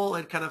wonderful.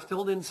 It kind of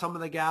filled in some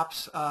of the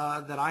gaps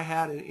that I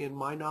had in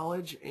my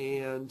knowledge.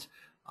 And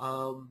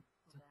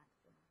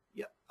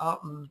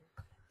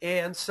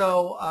and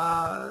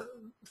so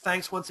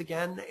thanks once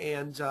again.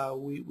 And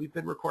we've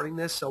been recording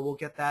this, so we'll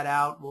get that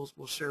out.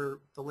 We'll share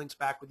the links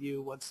back with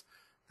you once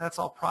that's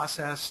all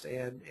processed,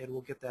 and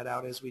we'll get that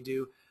out as we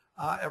do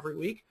every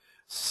week.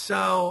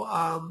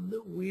 So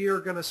we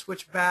are going to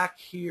switch back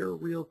here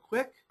real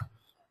quick.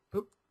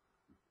 Oop.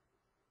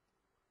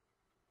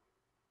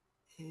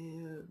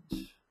 And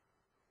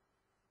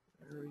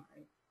there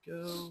we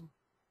go.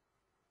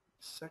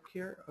 Sec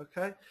here,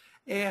 okay.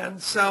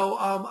 And so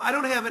I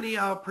don't have any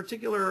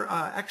particular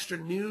extra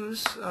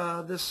news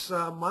this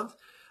month.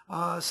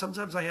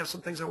 Sometimes I have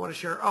some things I want to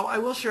share. Oh, I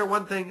will share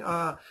one thing.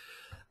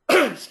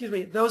 Excuse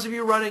me. Those of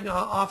you running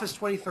Office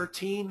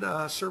 2013,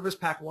 Service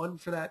Pack 1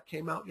 for that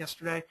came out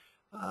yesterday.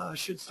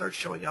 Should start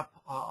showing up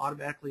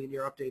automatically in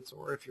your updates,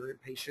 or if you're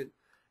impatient,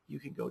 you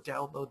can go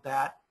download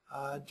that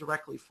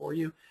directly for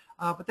you.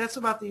 But that's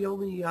about the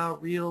only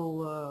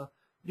real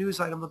news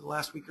item of the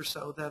last week or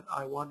so that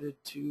I wanted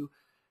to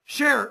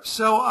share.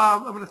 So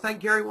I'm going to thank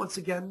Gary once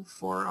again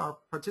for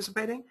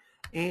participating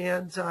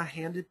and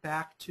hand it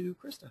back to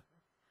Krista.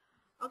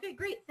 Okay,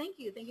 great. Thank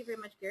you. Thank you very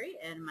much, Gary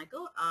and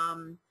Michael.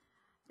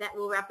 That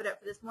will wrap it up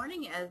for this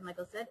morning. As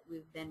Michael said,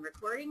 we've been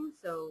recording,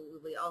 so we'll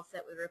be all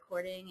set with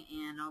recording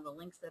and all the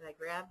links that I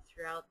grabbed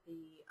throughout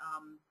the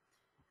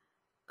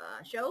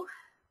show.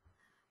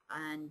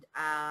 And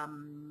I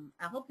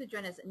hope you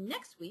join us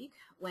next week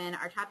when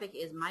our topic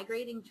is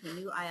migrating to a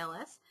new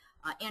ILS.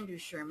 Andrew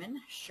Sherman,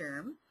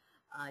 Sherm,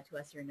 to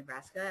us here in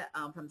Nebraska,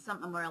 from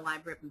Sump Memorial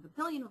Library up in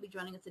Papillion, will be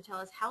joining us to tell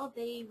us how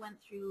they went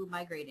through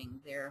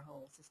migrating their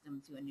whole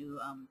system to a new,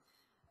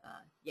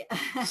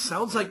 yeah.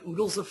 Sounds like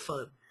oodles of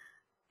fun.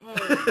 Hey,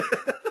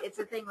 it's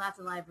a thing lots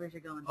of libraries are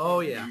going through.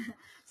 Oh, yeah.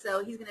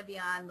 So he's going to be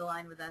on the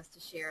line with us to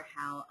share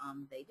how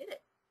they did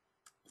it.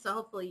 So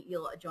hopefully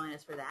you'll join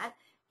us for that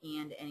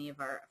and any of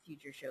our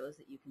future shows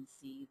that you can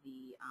see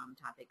the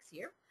topics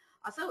here.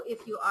 Also,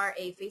 if you are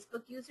a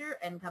Facebook user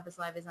and NCompass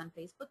Live is on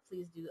Facebook,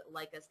 please do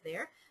like us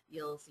there.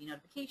 You'll see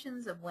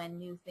notifications of when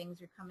new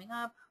things are coming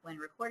up, when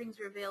recordings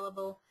are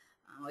available.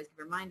 Always give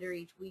a reminder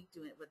each week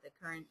doing what the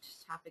current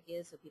topic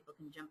is so people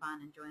can jump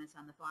on and join us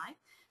on the fly.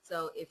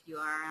 So if you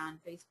are on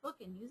Facebook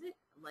and use it,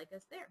 like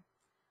us there.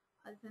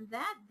 Other than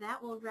that,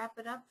 that will wrap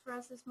it up for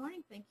us this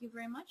morning. Thank you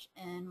very much,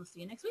 and we'll see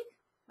you next week.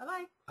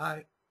 Bye-bye.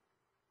 Bye.